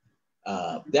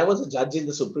 There was a judge in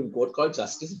the Supreme Court called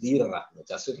Justice Dheeraratne,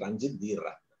 Justice Ranjit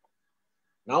Dheeraratne.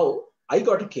 Now, I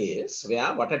got a case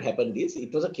where what had happened is,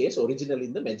 it was a case originally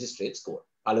in the magistrate's court.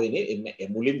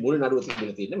 Magistrate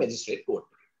court.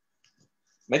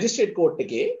 Magistrate court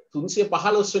එකේ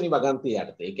 315 වෙනි වගන්තිය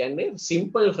යටතේ, ඒ කියන්නේ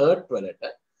simple hurt වලට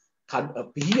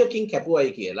පිහියකින්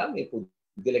කැපුවයි කියලා, මේ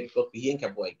පුද්ගලෙක්ව පිහියෙන්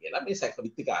කැපුවයි කියලා මේ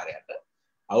සැකවිත්තිකාරයාට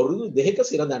අවුරුදු 2ක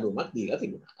සිර දඬුවමක් දීලා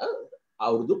තිබුණා.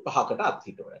 අවුරුදු 5කට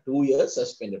අත්හිටුවා. 2 years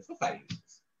suspended for 5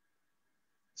 years.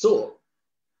 So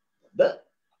the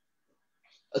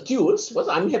accused was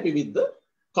unhappy with the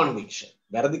conviction.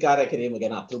 වැරදිකාරයා කිරීම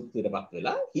ගැන අතෘප්තියටපත්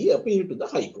වෙලා he appealed to the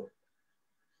High Court.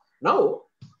 Now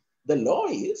the law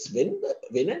is when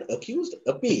an accused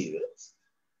appeals,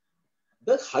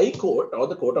 the High Court or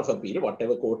the Court of Appeal,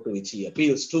 whatever court to which he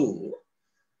appeals to,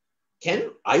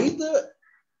 can either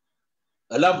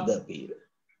allow the appeal,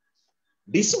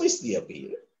 dismiss the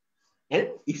appeal, and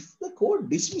if the court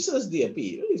dismisses the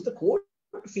appeal, if the court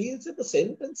feels that the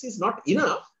sentence is not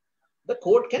enough, the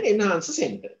court can enhance the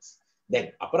sentence.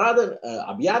 Then aparada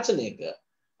abhyachaneka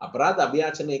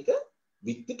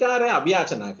විත්තිකාරයා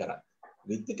අභ්‍යාචනා කරා.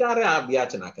 විත්තිකාරයා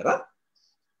අභ්‍යාචනා කරා.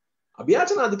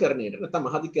 අභ්‍යාචන අධිකරණයට නැත්නම්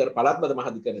පළාත්මක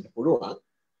මහාධිකරණයට පුළුවන්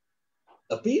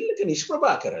appeal එක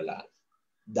නිෂ්ප්‍රභා කරලා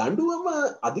දඬුවම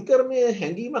අධිකරණයේ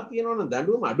හැඟීමක් තියෙනවා නම්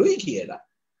දඬුවම අඩුයි කියලා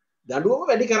දඬුවම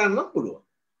වැඩි කරන්නත් පුළුවන්.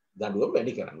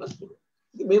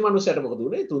 ඉතින් මේ මනුස්සයාට මොකද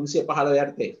උනේ? 315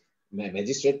 යටතේ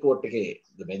magistrate court එකේ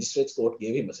the magistrate's court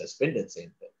gave him a suspended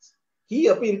sentence. He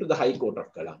appealed to the High Court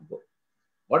of Colombo.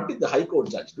 What did the High Court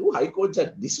judge do? High Court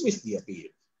judge dismissed the appeal.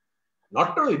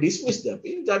 Not only dismissed the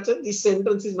appeal, judge said this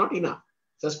sentence is not enough.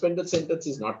 Suspended sentence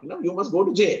is not enough. You must go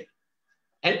to jail.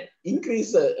 And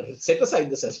set aside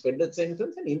the suspended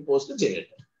sentence and impose the jail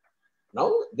term.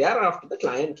 Now, thereafter, the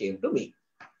client came to me.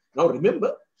 Now,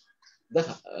 remember,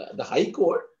 the High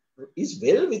Court is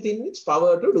well within its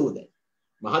power to do that.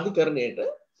 මහාධිකරණයට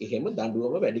එහෙම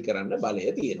දඬුවම වැඩි කරන්න බලය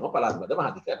තියෙනවා පළාත්මක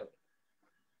මහාධිකරණයට.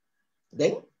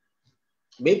 දැන්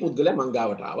මේ පුද්ගලයා මං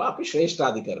ගාවට ආවා. අපි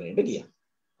ශ්‍රේෂ්ඨාධිකරණයට ගියා.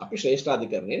 අපි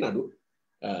ශ්‍රේෂ්ඨාධිකරණයේ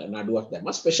නඩුවක්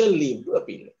දැම්මා ස්පෙෂල් ලීව් ටු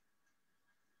අපීල්.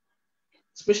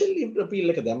 ස්පෙෂල් ලීව් ටු අපීල්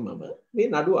එක දැම්මම මේ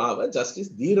නඩුව ආව ජස්ටිස්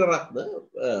දීරරත්න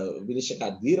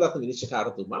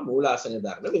විනිශ්චයකාරතුමා මූලාසනය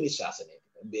දරන විනිශ්චාසනයට.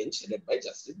 Bench headed by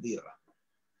Justice Dheeraratne.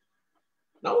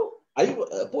 Now,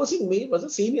 opposing me was a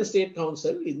senior state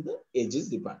counsel in the Aegis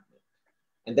department.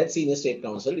 And that senior state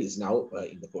counsel is now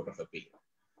in the Court of Appeal.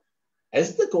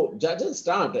 As the judges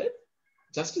started,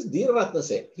 Justice Dheeraratne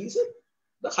said,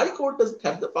 the High Court doesn't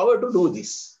have the power to do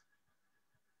this.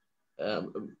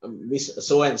 Miss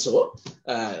so-and-so,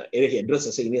 he addressed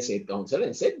the senior state counsel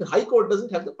and said, the High Court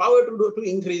doesn't have the power to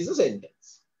increase the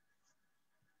sentence.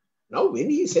 Now, when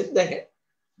he said that,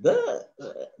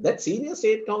 that senior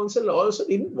state counsel also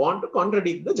didn't want to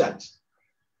contradict the judge.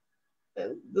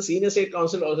 And the senior state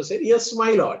counsel also said, yes,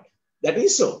 my lord, that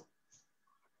is so.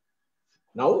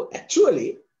 Now,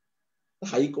 actually, the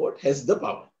High Court has the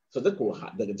power. So the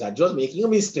judge was making a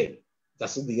mistake.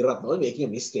 Justice Dheeraratne was making a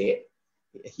mistake.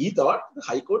 He thought the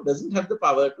High Court doesn't have the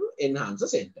power to enhance the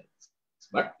sentence,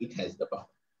 but it has the power.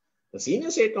 The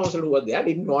senior state counsel who was there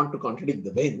didn't want to contradict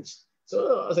the bench.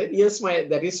 So I said, yes,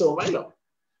 that is so, my lord.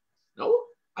 Now,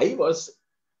 I was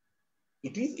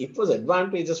it was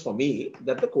advantageous for me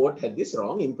that the court had this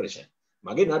wrong impression.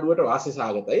 මගේ නඩුවට වාසි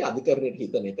සහගතයි අධිකරණයට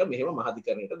හිතන එක මෙහෙම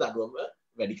මහාධිකරණයට දඩුවම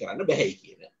වැඩි කරන්න බැහැයි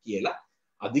කියලා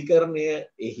අධිකරණය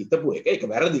ඒ හිතපු එක ඒක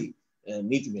වැරදි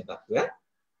නීතිමය තත්ත්වයක්.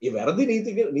 ඒ වැරදි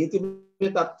නීතිමය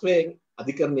තත්ත්වයෙන්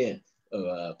අධිකරණය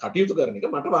කටයුතු කරන එක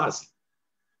මට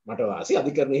වාසි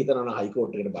අධිකරණය හිතනවා නම් හයි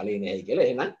කෝට් එකට බලය නැහැ කියලා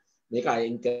එහෙනම් මේක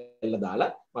අයින් කරලා දාලා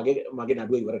මගේ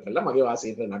නඩුව ඉවර කරලා මගේ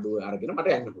වාසියට නඩුව අරගෙන මට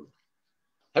යන්න පුළුවන්.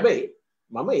 හැබැයි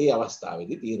මම ඒ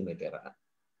අවස්ථාවේදී තීරණය කරා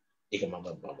ඒක මම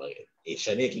ඒ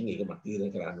ෂණයකින් ඒක මම තීරණය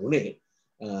කරන්න උනේ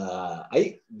I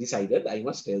decided I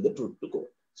must tell the truth to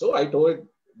court. So I told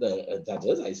the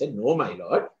judges, I said, no, my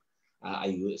lord.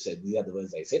 I said the other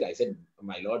words I said,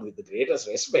 my lord, with the greatest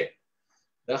respect,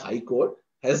 the High Court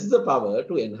has the power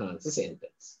to enhance the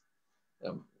sentence.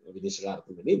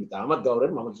 විදේශකාරතුමනි ඉතාමත්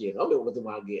ගෞරවයෙන් මම කියනවා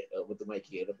ඔබතුමයි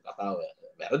කියන කතාව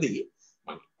වැරදි.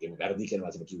 මම වැරදි කියන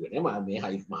වචන කිව්වේ නෑ. මේ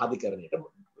මහාධිකරණයට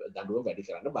දඬුවම වැඩි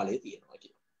කරන්න බලය තියෙනවා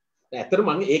කියලා. දැන් ඇත්තට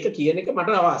මම ඒක කියන එක මට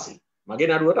අවාසි. මගේ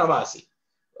නඩුවට අවාසි.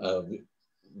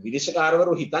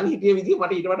 විදේශකාරවරු හිතන් හිටිය විදිහ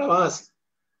මට ඊට වඩා අවාසි.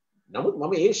 නමුත්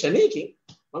මම ඒ ෂණයකින්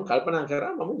මම කල්පනා කරා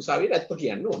මම උසාවියට ඇත්ත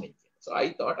කියන්න ඕනේ. So I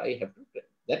thought I have to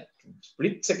that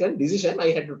split second decision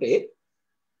I had to take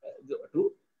to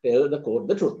tell the court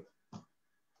the truth.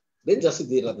 Then Justice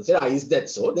Dheeratna said, is that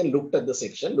so? Then looked at the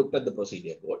section, looked at the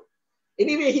procedure code.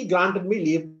 Anyway, he granted me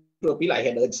leave to appeal. I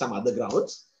had urged some other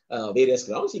grounds, various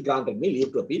grounds. He granted me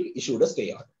leave to appeal, issued a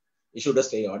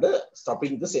stay order,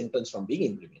 stopping the sentence from being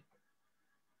implemented.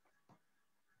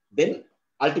 Then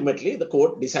ultimately, the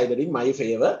court decided in my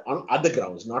favor on other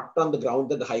grounds, not on the ground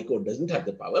that the High Court doesn't have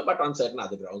the power, but on certain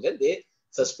other grounds, and they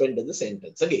suspended the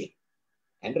sentence again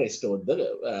and restored the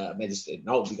magistrate.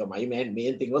 Now, because my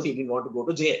main thing was he didn't want to go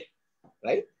to jail,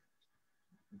 right?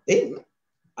 Then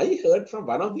I heard from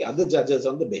one of the other judges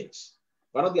on the bench.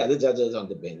 One of the other judges on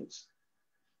the bench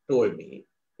told me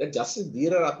that Justice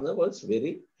Dheeratna was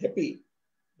very happy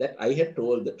that I had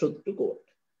told the truth to court.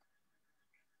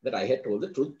 That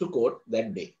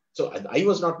day. So I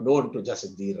was not known to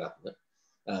Justice Dheeratna.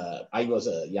 I was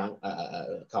a young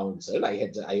counsel.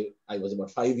 I was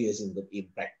about 5 years in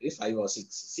practice. About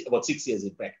 6 years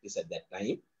in practice at that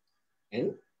time,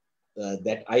 and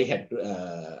that I had to.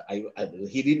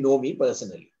 He didn't know me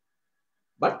personally,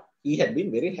 but he had been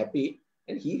very happy,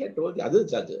 and he had told the other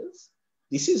judges,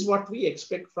 "This is what we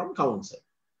expect from counsel."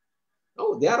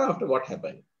 Now, thereafter, what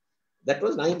happened? That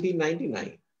was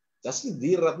 1999. Justice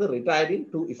Dheeratna retired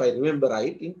if I remember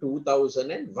right, in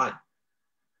 2001.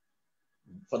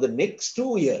 For the next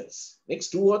 2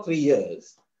 or 3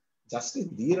 years, Justice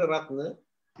Dheeratna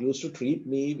used to treat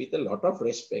me with a lot of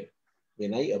respect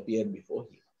when I appeared before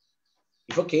him.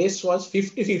 If a case was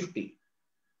 50-50,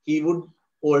 he would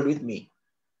hold with me.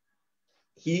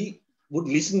 He would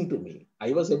listen to me.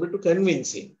 I was able to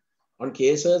convince him. On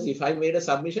cases, if I made a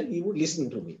submission, he would listen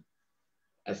to me.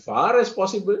 As far as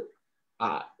possible,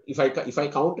 if I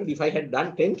counted, if I had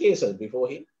done 10 cases before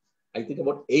him, I think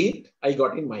about 8 I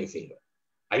got in my favor.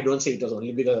 I don't say it was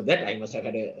only because of that. I must have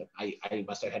had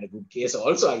a good case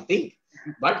also, I think.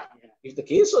 But if the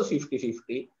case was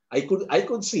 50-50, I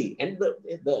could see. And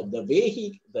the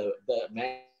way the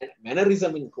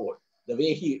mannerism in court, the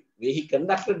way he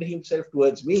conducted himself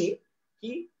towards me,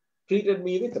 he treated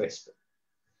me with respect.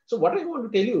 So what I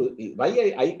want to tell you, why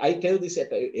I tell this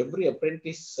at every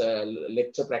apprentice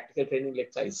lecture, practical training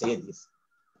lecture, I say this.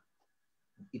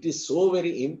 It is so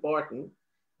very important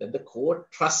that the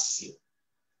court trusts you.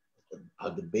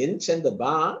 The bench and the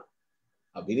bar,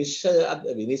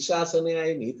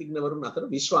 විනිශ්චාසනයයි නීතිඥවරුන් අතර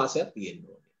විශ්වාසයක් තියෙන්න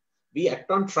ඕනේ. We act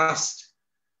on trust.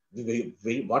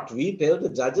 What we tell the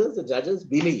judges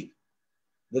believe.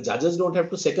 The judges don't have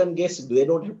to second guess. They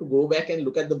don't have to go back and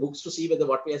look at the books to see whether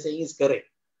what we are saying is correct,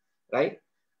 right?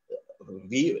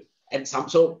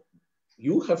 So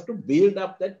you have to build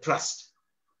up that trust.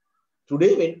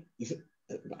 Today,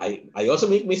 I also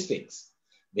make mistakes.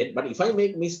 But if I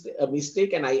make a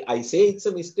mistake and I say it's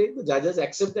a mistake, the judges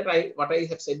accept that what I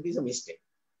have said is a mistake.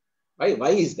 Why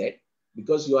is that?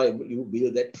 Because you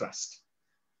build that trust.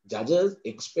 Judges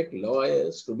expect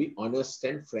lawyers to be honest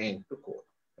and frank to court.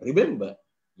 Remember,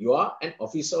 you are an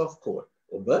officer of court.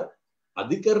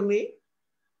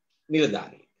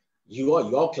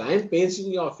 Your client pays you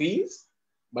your fees,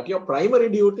 but your primary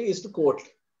duty is to court.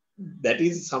 That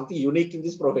is something unique in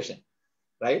this profession,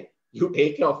 right? You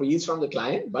take your fees from the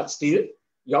client, but still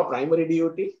your primary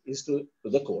duty is to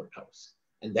the courthouse,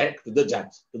 and that to the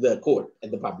judge, to the court, and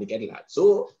the public at large.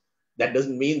 So that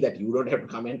doesn't mean that you don't have to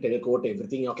come and tell the court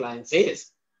everything your client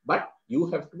says, but you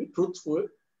have to be truthful,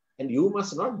 and you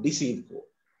must not deceive court.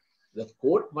 The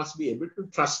court must be able to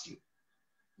trust you.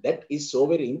 That is so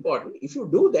very important. If you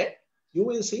do that, you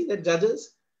will see that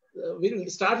judges will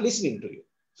start listening to you.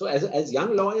 So as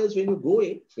young lawyers, when you go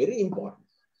in, it's very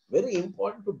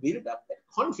important to build up that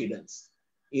confidence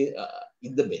in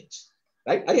the bench.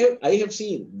 Right? I have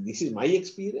seen, this is my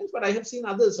experience, but I have seen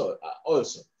others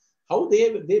also, how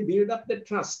they build up the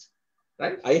trust.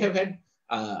 Right? I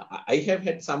have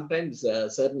had sometimes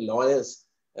certain lawyers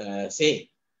say,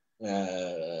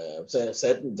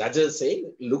 certain judges say,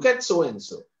 look at so and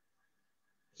so.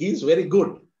 He is very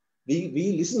good.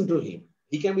 We listen to him.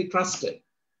 He can be trusted.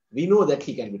 We know that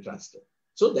he can be trusted.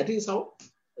 So that is how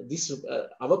this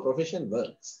our profession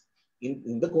works.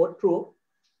 In the courtroom,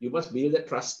 you must build a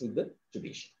trust with the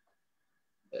judiciary,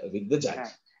 with the judge.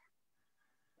 Right.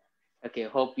 Okay,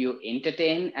 hope you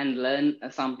entertain and learn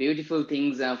some beautiful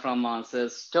things from our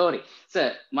sir's story.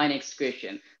 Sir, my next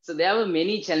question. So there were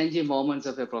many challenging moments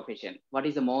of your profession. What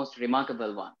is the most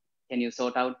remarkable one? Can you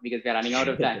sort out, because we are running out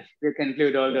of time, to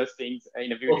conclude all those things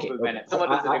in a beautiful manner. So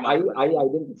what is the remarkable?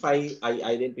 I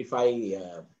identify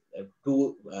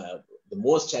the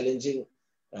most challenging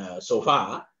so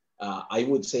far. I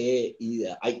would say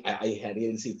I had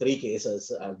really see three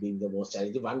cases being the most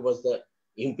challenging. One was the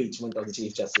impeachment of the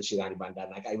Chief Justice Shirani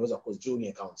Bandaranaike. I was, of course,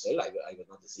 junior counsel. I was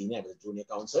not the senior, I was a junior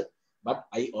counsel. But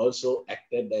I also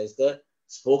acted as the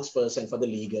spokesperson for the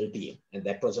legal team. And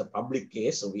that was a public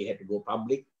case, so we had to go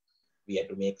public. We had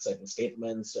to make certain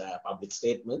statements, public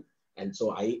statements. And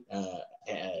so I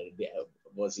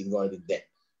was involved in that.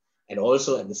 And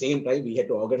also at the same time, we had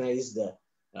to organize the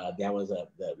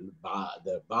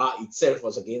bar itself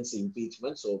was against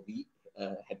impeachment. So we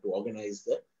had to organize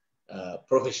the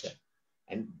profession.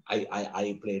 And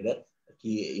I played a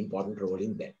key important role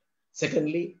in that.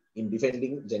 Secondly, in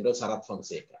defending General Sarath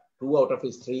Fonseca, 2 out of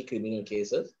his 3 criminal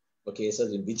cases were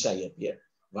cases in which I appeared.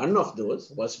 One of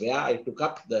those was where I took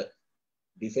up the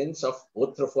defense of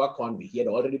Autrefois convict. He had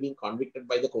already been convicted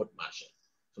by the court-martial.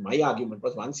 So my argument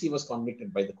was, once he was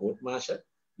convicted by the court-martial,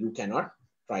 you cannot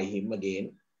try him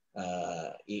again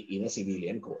in a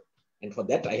civilian court. And for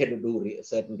that, I had to do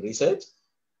certain research.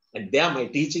 And there, my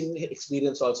teaching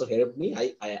experience also helped me.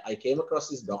 I came across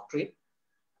this doctrine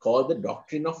called the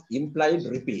doctrine of implied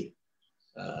repeal.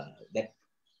 That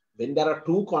when there are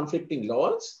 2 conflicting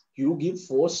laws, you give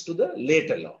force to the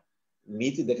later law.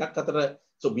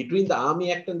 So between the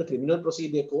Army Act and the Criminal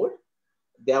Procedure Code,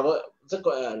 there was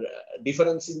a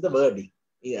difference in the wording.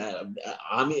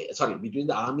 Between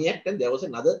the Army Act and there was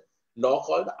another law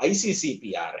called the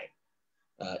ICCPR Act.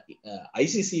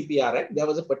 ICCPR Act, there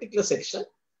was a particular section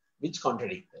which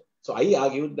contradicted. So I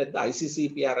argued that the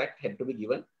ICCPR Act had to be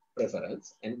given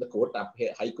preference, and the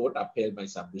High Court upheld my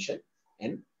submission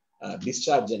and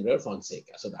discharged General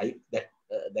Fonseca. So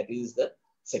that is the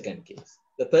second case.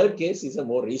 The third case is a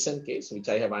more recent case, which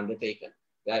I have undertaken.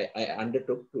 I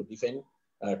undertook to defend,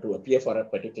 to appear for a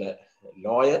particular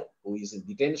lawyer who is in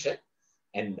detention.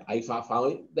 And I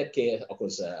found that case, of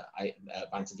course,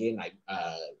 once again,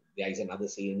 there is another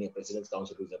senior President's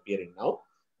Counsel who is appearing now.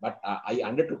 But I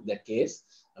undertook that case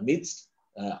amidst,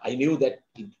 I knew that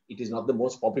it is not the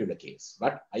most popular case.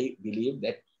 But I believe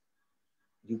that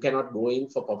you cannot go in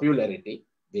for popularity.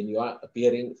 When you are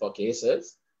appearing for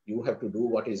cases, you have to do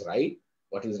what is right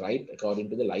according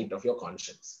to the light of your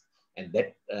conscience. And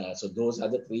that, so those are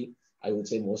the 3, I would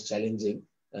say, most challenging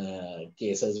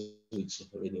cases which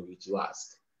you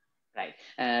asked. Right.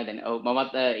 Then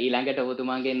මමත් ඊළඟට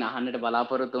ඔබතුමාගෙන් අහන්නට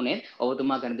බලාපොරොත්තු වුණේ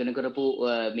ඔබතුමා ගණනය කරපු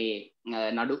මේ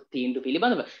නඩු තීන්දුව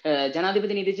පිළිබඳව.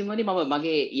 ජනාධිපති නීතිඥමනි, මම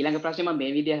මගේ ඊළඟ ප්‍රශ්නේ මම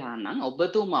මේ විදිහට අහන්නම්.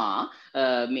 ඔබතුමා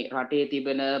මේ රටේ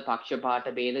තිබෙන පක්ෂපාත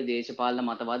ભેද, දේශපාලන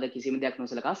මතවාද කිසිම දෙයක්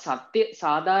නොසලකා සත්‍ය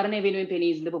සාධාරණය වෙනුවෙන්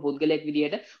පෙනී සිටපු පුද්ගලයෙක්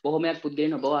විදිහට බොහොමයක්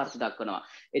පුද්ගලයන් ඔබව අර්ථ දක්වනවා.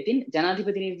 ඉතින්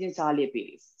ජනාධිපති නීතිඥ සාලිය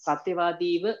පීරිස්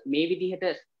සත්‍යවාදීව මේ විදිහට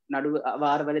නඩු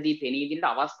වාරවලදී පෙනී දිනට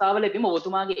අවස්ථාව ලැබීම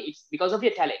ඔබතුමාගේ, it's because of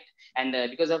your talent and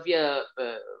because of your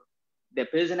the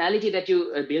personality that you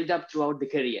build up throughout the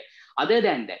career. Other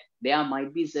than that, there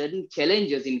might be certain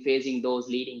challenges in facing those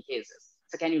leading cases.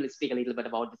 So can you speak a little bit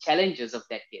about the challenges of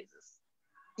that cases?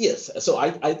 Yes. So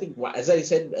I think, as I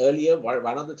said earlier,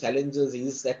 one of the challenges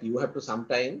is that you have to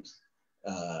sometimes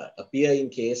appear in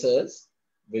cases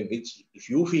which, if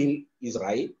you feel is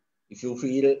right, if you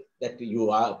feel that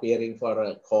you are appearing for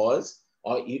a cause,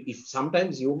 or if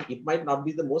sometimes it might not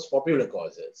be the most popular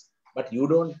causes, but you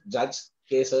don't judge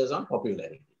cases on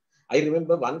popularity. I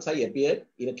remember once I appeared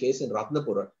in a case in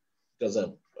Ratnapura. It was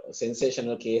a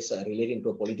sensational case relating to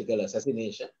a political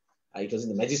assassination. It was in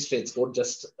the magistrate's court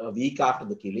just a week after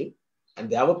the killing. And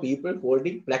there were people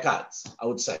holding placards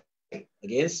outside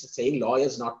against saying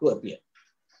lawyers not to appear.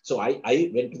 So I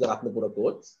went to the Ratnapura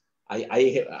courts.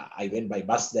 I went by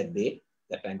bus that day.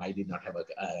 That time I did not have a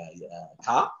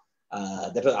car.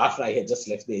 That was after I had just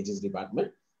left the ages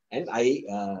department, and I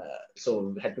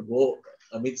so had to go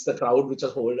amidst the crowd which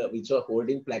were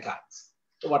holding placards.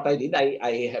 So what I did,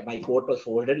 I had, my coat was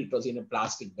folded. It was in a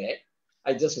plastic bag.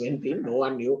 I just went in. No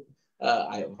one knew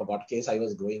for what case I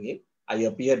was going in. I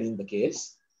appeared in the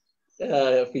case,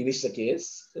 finished the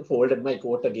case, folded my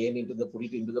coat again put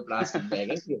it into the plastic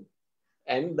bag,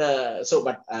 and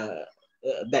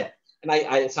that. And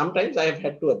I sometimes I have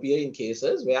had to appear in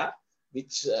cases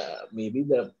which maybe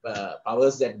the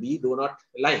powers that be do not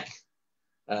like,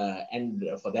 and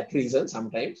for that reason,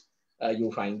 sometimes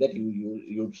you find that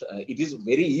it is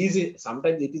very easy.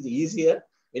 Sometimes it is easier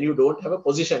when you don't have a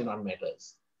position on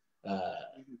matters.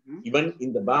 Even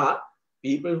in the bar,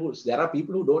 there are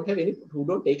people who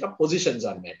don't take up positions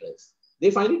on matters. They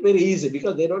find it very easy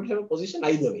because they don't have a position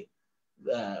either way.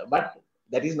 But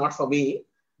that is not for me.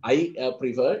 I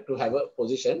prefer to have a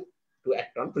position to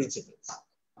act on principles.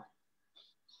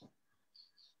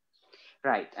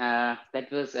 Right.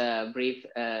 That was a brief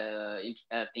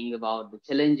thing about the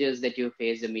challenges that you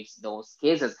faced amidst those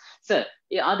cases. Sir,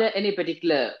 are there any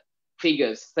particular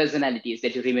figures, personalities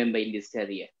that you remember in this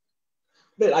career?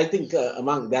 Well, I think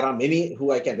there are many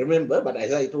who I can remember, but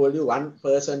as I told you, one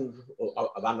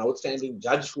outstanding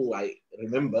judge who I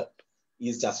remember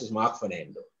is Justice Mark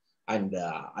Fernando. And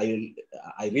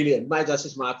I really admire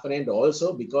Justice Mark Fernando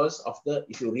also because of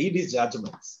if you read his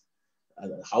judgments,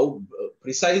 how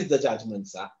precise the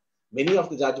judgments are. Many of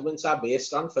the judgments are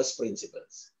based on first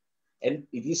principles. And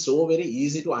it is so very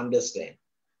easy to understand.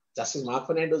 Justice Mark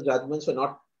Fernando's judgments were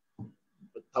not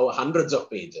hundreds of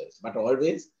pages, but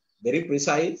always very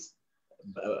precise,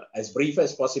 as brief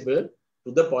as possible,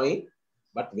 to the point,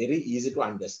 but very easy to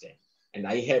understand. And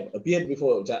I have appeared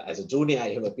before, as a junior,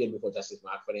 I have appeared before Justice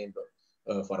Mark Fernando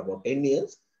for about 10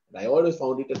 years. And I always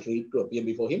found it a treat to appear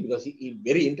before him because he is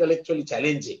very intellectually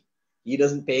challenging. He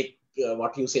doesn't take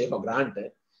what you say for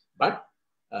granted, but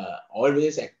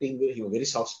always he was very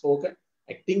soft-spoken,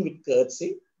 acting with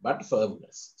courtesy, but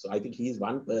firmness. So I think he is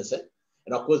one person.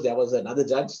 And of course, there was another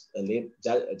judge, late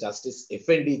Justice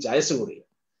F.N.D. Jayasuriya,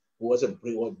 who was a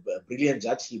brilliant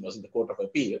judge. He was in the Court of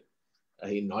Appeal.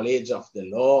 His knowledge of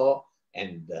the law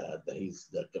and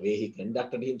the way he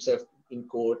conducted himself in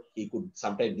court, he could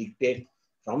sometimes dictate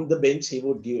from the bench. He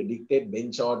would dictate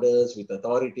bench orders with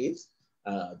authorities.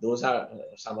 Those are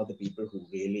some of the people who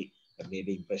really made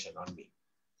an impression on me.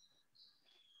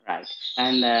 Right.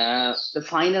 And the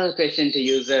final question to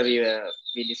you, sir,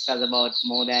 we discussed about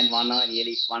more than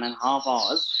nearly 1.5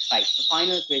 hours. Right. The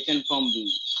final question from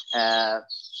me.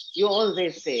 You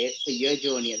always say for your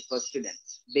juniors, for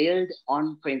students, build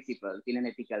on principles in an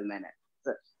ethical manner.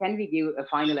 So can we give a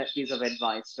final piece of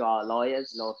advice to our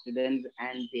lawyers, law students,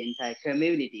 and the entire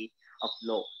community of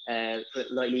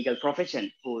legal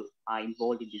profession who are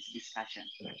involved in this discussion?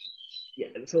 Right.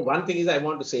 Yeah. So one thing I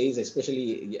want to say is,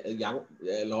 especially young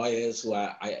lawyers who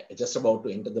are just about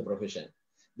to enter the profession,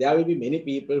 there will be many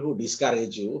people who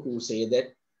discourage you, who say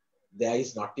that there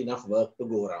is not enough work to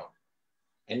go around.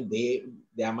 And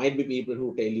there might be people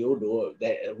who tell you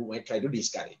who might try to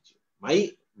discourage you.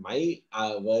 My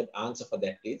answer for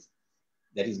that is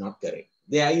not correct.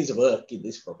 There is work in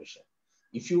this profession.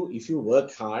 If you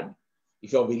work hard,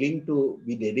 if you're willing to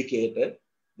be dedicated,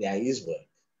 there is work.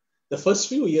 The first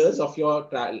few years of your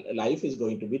life is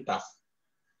going to be tough.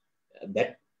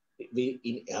 That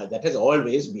has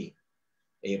always been.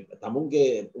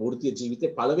 තමුන්ගේ වෘත්තීය ජීවිතේ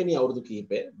පළවෙනි අවුරුදු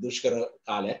කිහිපය දුෂ්කර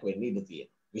කාලයක් වෙන්න ඉඩ තියෙනවා.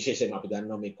 විශේෂයෙන් අපි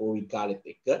දන්නවා මේ කොවිඩ් කාලෙත්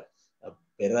එක්ක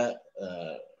පෙර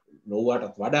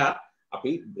නොවටත් වඩා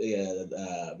අපි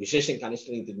විශේෂයෙන් කනිෂ්ඨ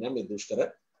නීති නම් මේ දුෂ්කර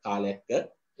කාලයක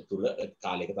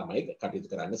තමයි කටයුතු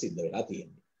කරන්න සිද්ධ වෙලා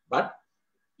තියෙන්නේ. But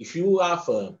if you are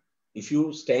firm, if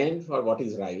you stand for what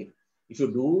is right, if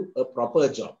you do a proper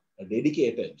job, a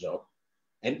dedicated job,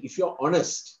 and if you're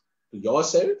honest to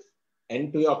yourself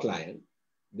and to your client,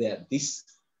 there is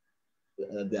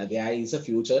a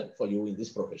future for you in this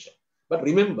profession. But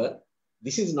remember,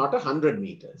 this is not 100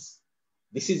 meters.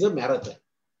 This is a marathon,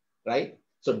 right?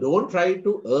 So don't try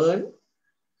to earn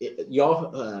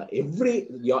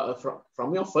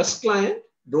from your first client.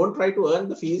 Don't try to earn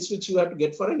the fees which you have to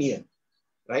get for a year,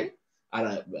 right?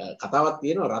 කතාවක්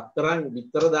තියෙනවා රත්තරන්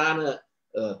විතර දාන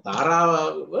තාරාව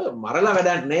මරලා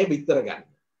වැඩක් නැහැ විතර ගන්න.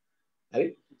 හරි?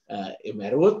 ඒ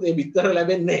මරුවොත් ඒ විතර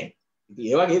ලැබෙන්නේ නැහැ. ඉතින්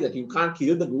ඒ වගේ that you can't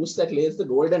kill the goose that lays the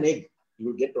golden egg. You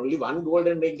will get only one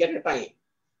golden egg at a time,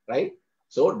 right?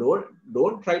 So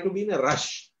don't try to be in a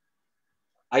rush.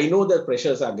 I know that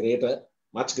pressures are greater,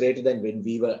 much greater than when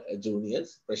we were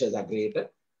juniors. Pressures are greater,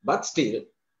 but still,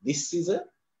 this is a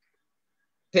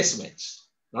test match,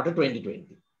 not a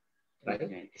 2020.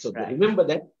 right? So remember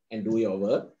that and do your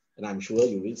work, and I'm sure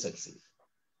you will succeed.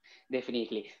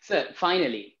 Definitely. So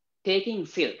finally, taking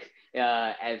silk,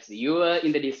 as you were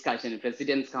in the discussion,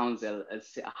 President's Council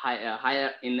is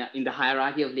higher in the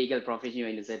hierarchy of legal profession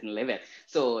in a certain level.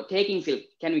 So taking silk,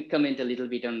 can we comment a little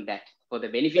bit on that for the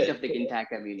benefit of the entire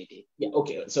community? Yeah,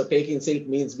 okay. So taking silk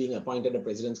means being appointed a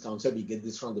President's Council. We get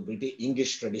this from the British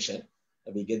English tradition.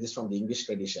 We get this from the English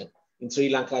tradition. In Sri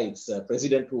Lanka, it's a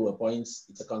president who appoints,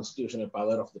 it's a constitutional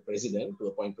power of the president to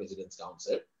appoint President's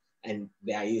Council. And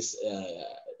there is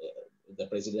the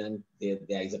president,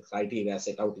 there is a criteria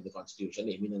set out in the constitution,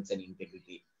 eminence and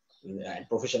integrity and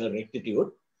professional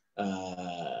rectitude.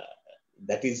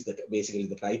 That is basically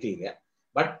the criteria.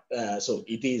 But so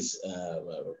it is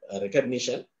a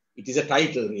recognition. It is a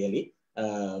title really,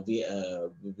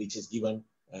 which is given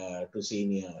to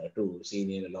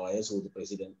senior lawyers who the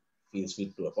president feels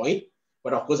fit to appoint.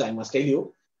 But of course, I must tell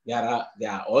you, there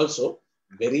are also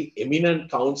very eminent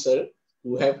counsel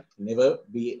who have never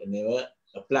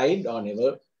applied or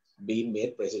never been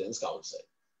made President's Counsel,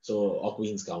 or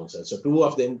Queen's Counsel. So two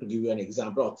of them, to give you an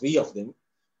example, or three of them.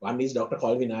 One is Dr.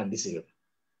 Colvin R. De Silva.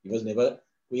 He was never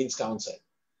Queen's Counsel,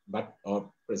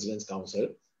 or President's Counsel,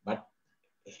 but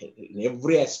in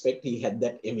every aspect he had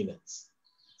that eminence.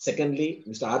 Secondly,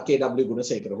 Mr. R.K.W.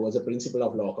 Gunasekara, who was a principal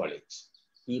of Law College.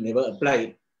 He never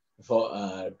applied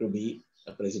to be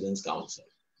a President's Counsel,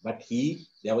 but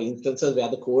there were instances where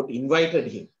the court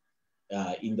invited him.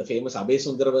 In the famous Abhay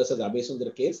Sundara versus Abhay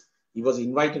Sundara case, he was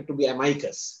invited to be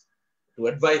amicus,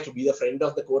 to be the friend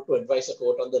of the court, to advise the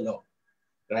court on the law,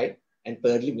 right? And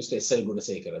thirdly, Mr. S.L.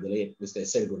 Gunasekara, the late Mr.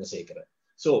 S.L. Gunasekara.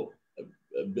 So,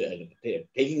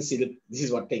 taking silk, this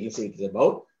is what taking silk is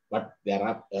about. But there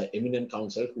are eminent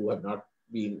counsel who have not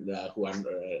been, who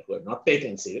have not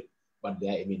taken silk, but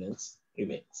their eminence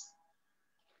remains.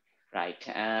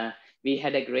 Right. We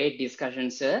had a great discussion,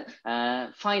 sir.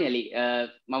 Finally,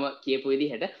 මම කියපු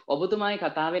විදිහට ඔබතුමාගේ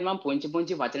කතාවෙන් මම පුංචි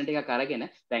වචන ටිකක් අරගෙන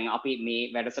දැන් අපි මේ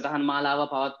වැඩසටහන් මාලාව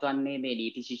පවත්වන්නේ මේ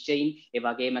නීති ශිෂ්‍යයින් ඒ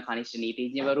වගේම කනිෂ්ඨ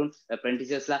නීතිඥවරුන්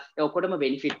apprenticesලා ඒ ඔක්කොටම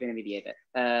benefit වෙන විදිහට.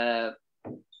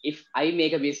 If I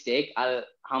make a mistake, I'll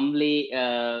humbly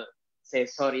say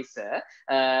sorry, sir.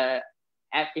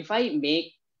 If I make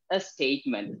a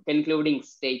statement, concluding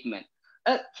statement,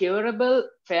 a curable,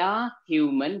 fair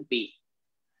human being.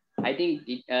 I think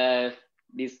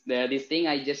this thing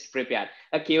I just prepared.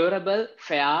 A curable,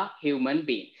 fair human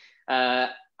being.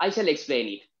 I shall explain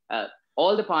it.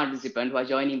 All the participants who are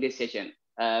joining this session,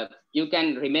 you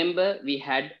can remember we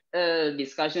had a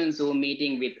discussion Zoom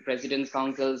meeting with President's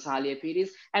Council Salia Piris,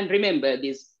 and remember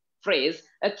this phrase,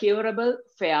 a curable,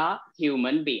 fair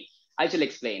human being. I shall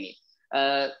explain it.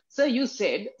 So you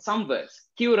said some words,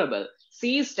 curable.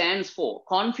 C stands for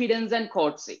confidence and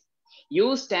courtesy.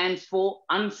 U stands for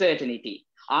uncertainty.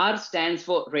 R stands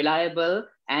for reliable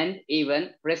and even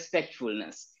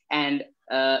respectfulness. And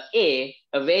A,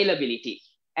 availability.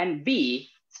 And B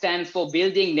stands for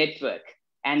building network.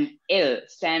 And L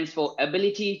stands for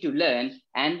ability to learn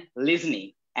and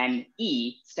listening. And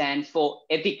E stands for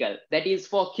ethical. That is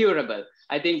for curable.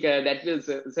 I think that will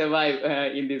survive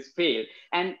in this field.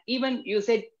 And even you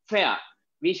said fair.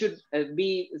 We should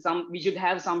we should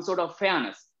have some sort of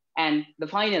fairness. And the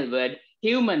final word,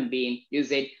 human being, you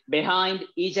said behind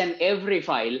each and every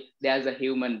file, there's a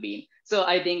human being. So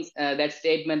I think that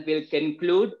statement will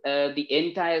conclude the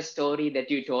entire story that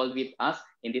you told with us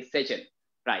in this session.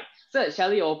 Right. So shall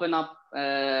we open up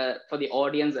for the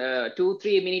audience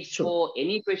 2-3 minutes Sure. for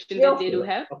any question that they do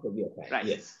have? Okay, right.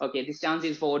 Yes. Okay, this chance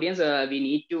is for audience. We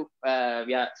need to,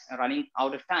 we are running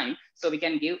out of time. So we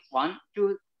can give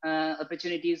 1-2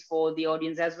 opportunities for the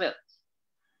audience as well.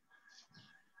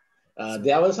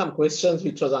 There were some questions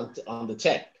which was on the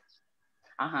chat.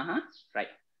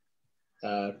 Right.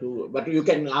 But you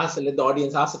can let the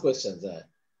audience ask the questions.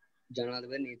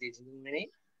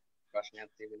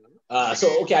 So,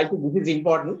 okay, I think this is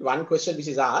important. One question which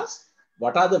is asked,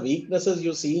 what are the weaknesses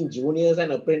you see in juniors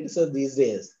and apprentices these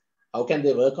days? How can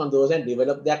they work on those and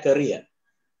develop their career?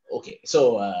 Okay,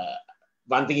 so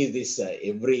one thing is this,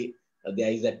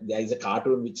 there is a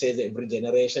cartoon which says every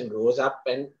generation grows up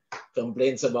and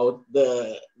complains about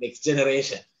the next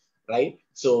generation, right?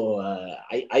 So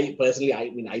I personally,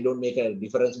 I don't make a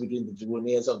difference between the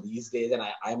juniors of these days, and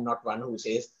I am not one who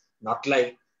says not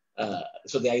like,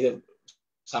 so there is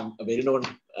some well-known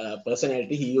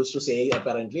personality, he used to say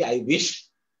apparently, I wish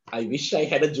I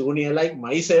had a junior like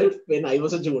myself when I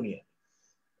was a junior,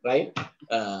 right?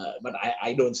 But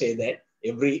I don't say that.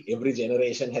 Every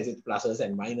generation has its pluses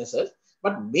and minuses,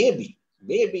 but maybe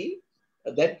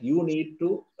that you need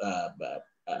to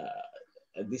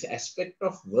this aspect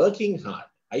of working hard.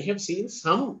 I have seen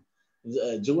some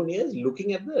juniors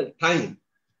looking at the time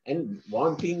and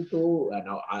wanting to,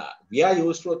 we are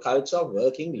used to a culture of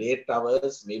working late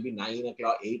hours, maybe 9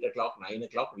 o'clock, 8 o'clock, 9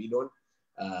 o'clock. We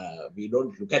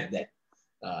don't look at that.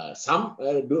 A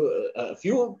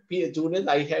few juniors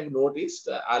I have noticed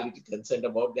are a little concerned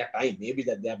about their time. Maybe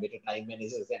that they are better time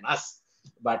managers than us.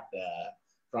 But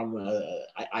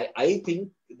I think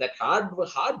that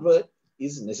hard work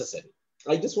is necessary.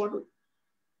 I just want to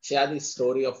share this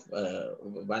story of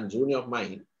one junior of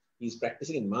mine. He's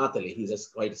practicing in Matale. He's a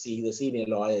senior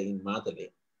lawyer in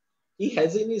Matale. He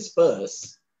has in his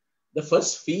purse the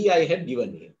first fee I had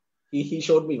given him. He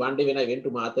showed me one day when I went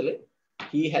to Matale.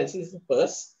 He has his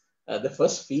purse, the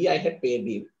first fee I had paid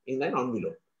him in an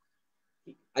envelope.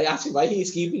 I asked him why he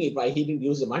is keeping it, why he didn't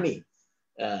use the money.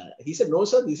 He said, no,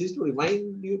 sir, this is to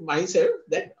remind you myself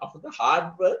that of the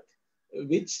hard work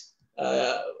which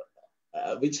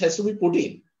has to be put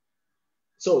in.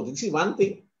 So this is one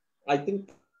thing. I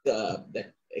think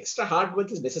that extra hard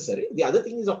work is necessary. The other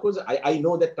thing is, of course, I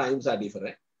know that times are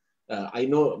different. I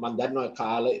know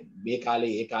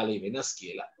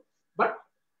but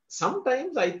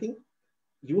sometimes I think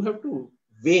you have to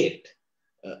wait.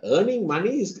 Earning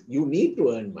money is, you need to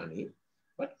earn money,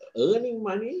 but earning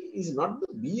money is not the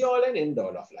be all and end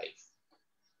all of life,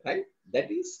 right?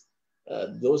 That is,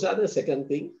 those are the second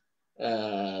thing.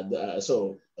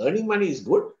 So earning money is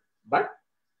good, but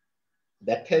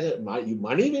that has money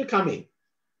will come in,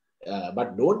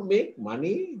 but don't make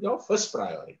money your first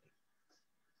priority.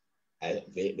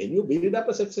 When you build up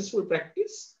a successful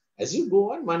practice, as you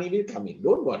go on, money will come in.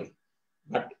 Don't worry.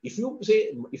 But if you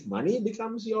say, if money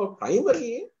becomes your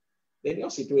primary aim, then your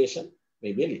situation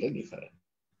may be a little different.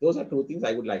 Those are two things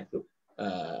I would like to,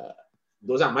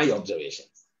 those are my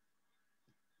observations.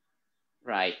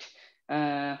 Right.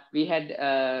 We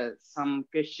had some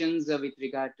questions with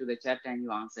regard to the chat and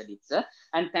you answered it, sir.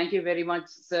 And thank you very much,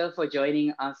 sir, for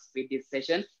joining us with this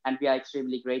session. And we are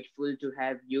extremely grateful to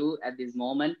have you at this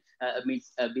moment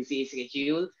amidst a busy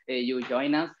schedule. You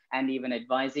join us and even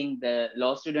advising the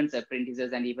law students,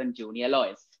 apprentices, and even junior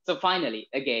lawyers. So finally,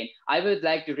 again, I would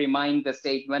like to remind the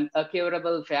statement, a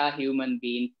curable, fair human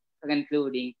being,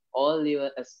 concluding all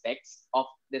your aspects of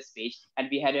the speech. And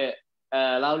we had a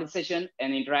lovely session,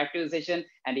 an interactive session,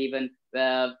 and even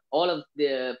all of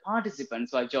the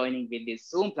participants who are joining with this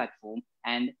Zoom platform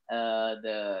and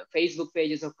the Facebook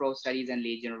pages of Pro Studies and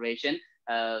Lead Generation,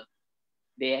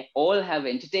 they all have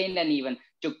entertained and even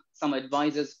took some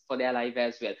advices for their life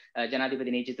as well.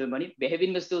 ජනාධිපති නීතිතුමනි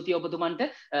බෙහෙවින්ම ස්තුතියි ඔබතුමන්ට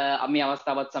මේ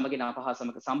අවස්ථාවත් සමගින් අප හා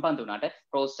සමග සම්බන්ධ වුණාට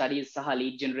Pro Studies සහ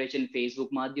Lead Generation Facebook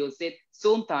මාධ්‍ය ඔස්සේ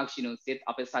Zoom තාක්ෂණ ඔස්සේ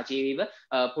අප සජීවීව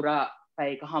පුරා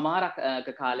එකහමාරක්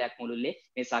කාලයක් මුළුල්ලේ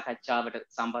මේ සාකච්ඡාවට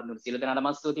සම්බන්ධ වුණු සියලු දෙනාටම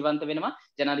ස්තුතිවන්ත වෙනවා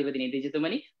ජනාධිපති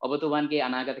නීතිජතුමනි ඔබතුමන්ගේ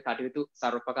අනාගත කටයුතු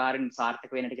සර්වපකාරයෙන්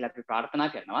සාර්ථක වෙන්නට කියලා අපි ප්‍රාර්ථනා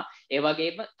කරනවා ඒ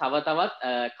වගේම තව තවත්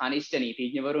කනිෂ්ඨ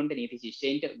නීතිඥවරුන්ට නීති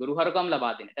ශිෂ්‍යයින්ට ගුරුහරුකම්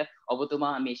ලබා දෙන්නට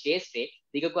ඔබතුමා මේ ශාස්ත්‍රයේ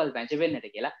දිගකල් පැංච වෙන්නට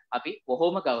කියලා අපි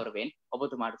බොහෝම ගෞරවයෙන්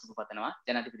ඔබතුමාට සුබ පතනවා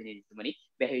ජනාධිපති නීතිජතුමනි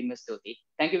බෙහෙවින්ම ස්තුතියි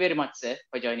thank you very much sir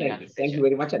for joining us thank you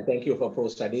very much and thank you for Pro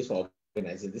Studies for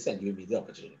organizing this and giving me the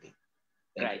opportunity.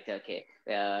 Right, okay.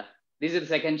 This is the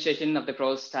second session of the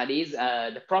Pro Studies,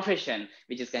 the profession,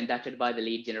 which is conducted by the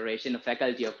Lead Generation of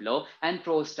Faculty of Law and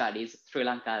Pro Studies, Sri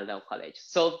Lanka Law College.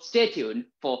 So stay tuned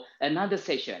for another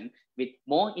session with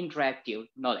more interactive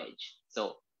knowledge. So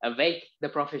awake the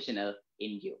professional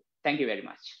in you. Thank you very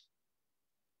much.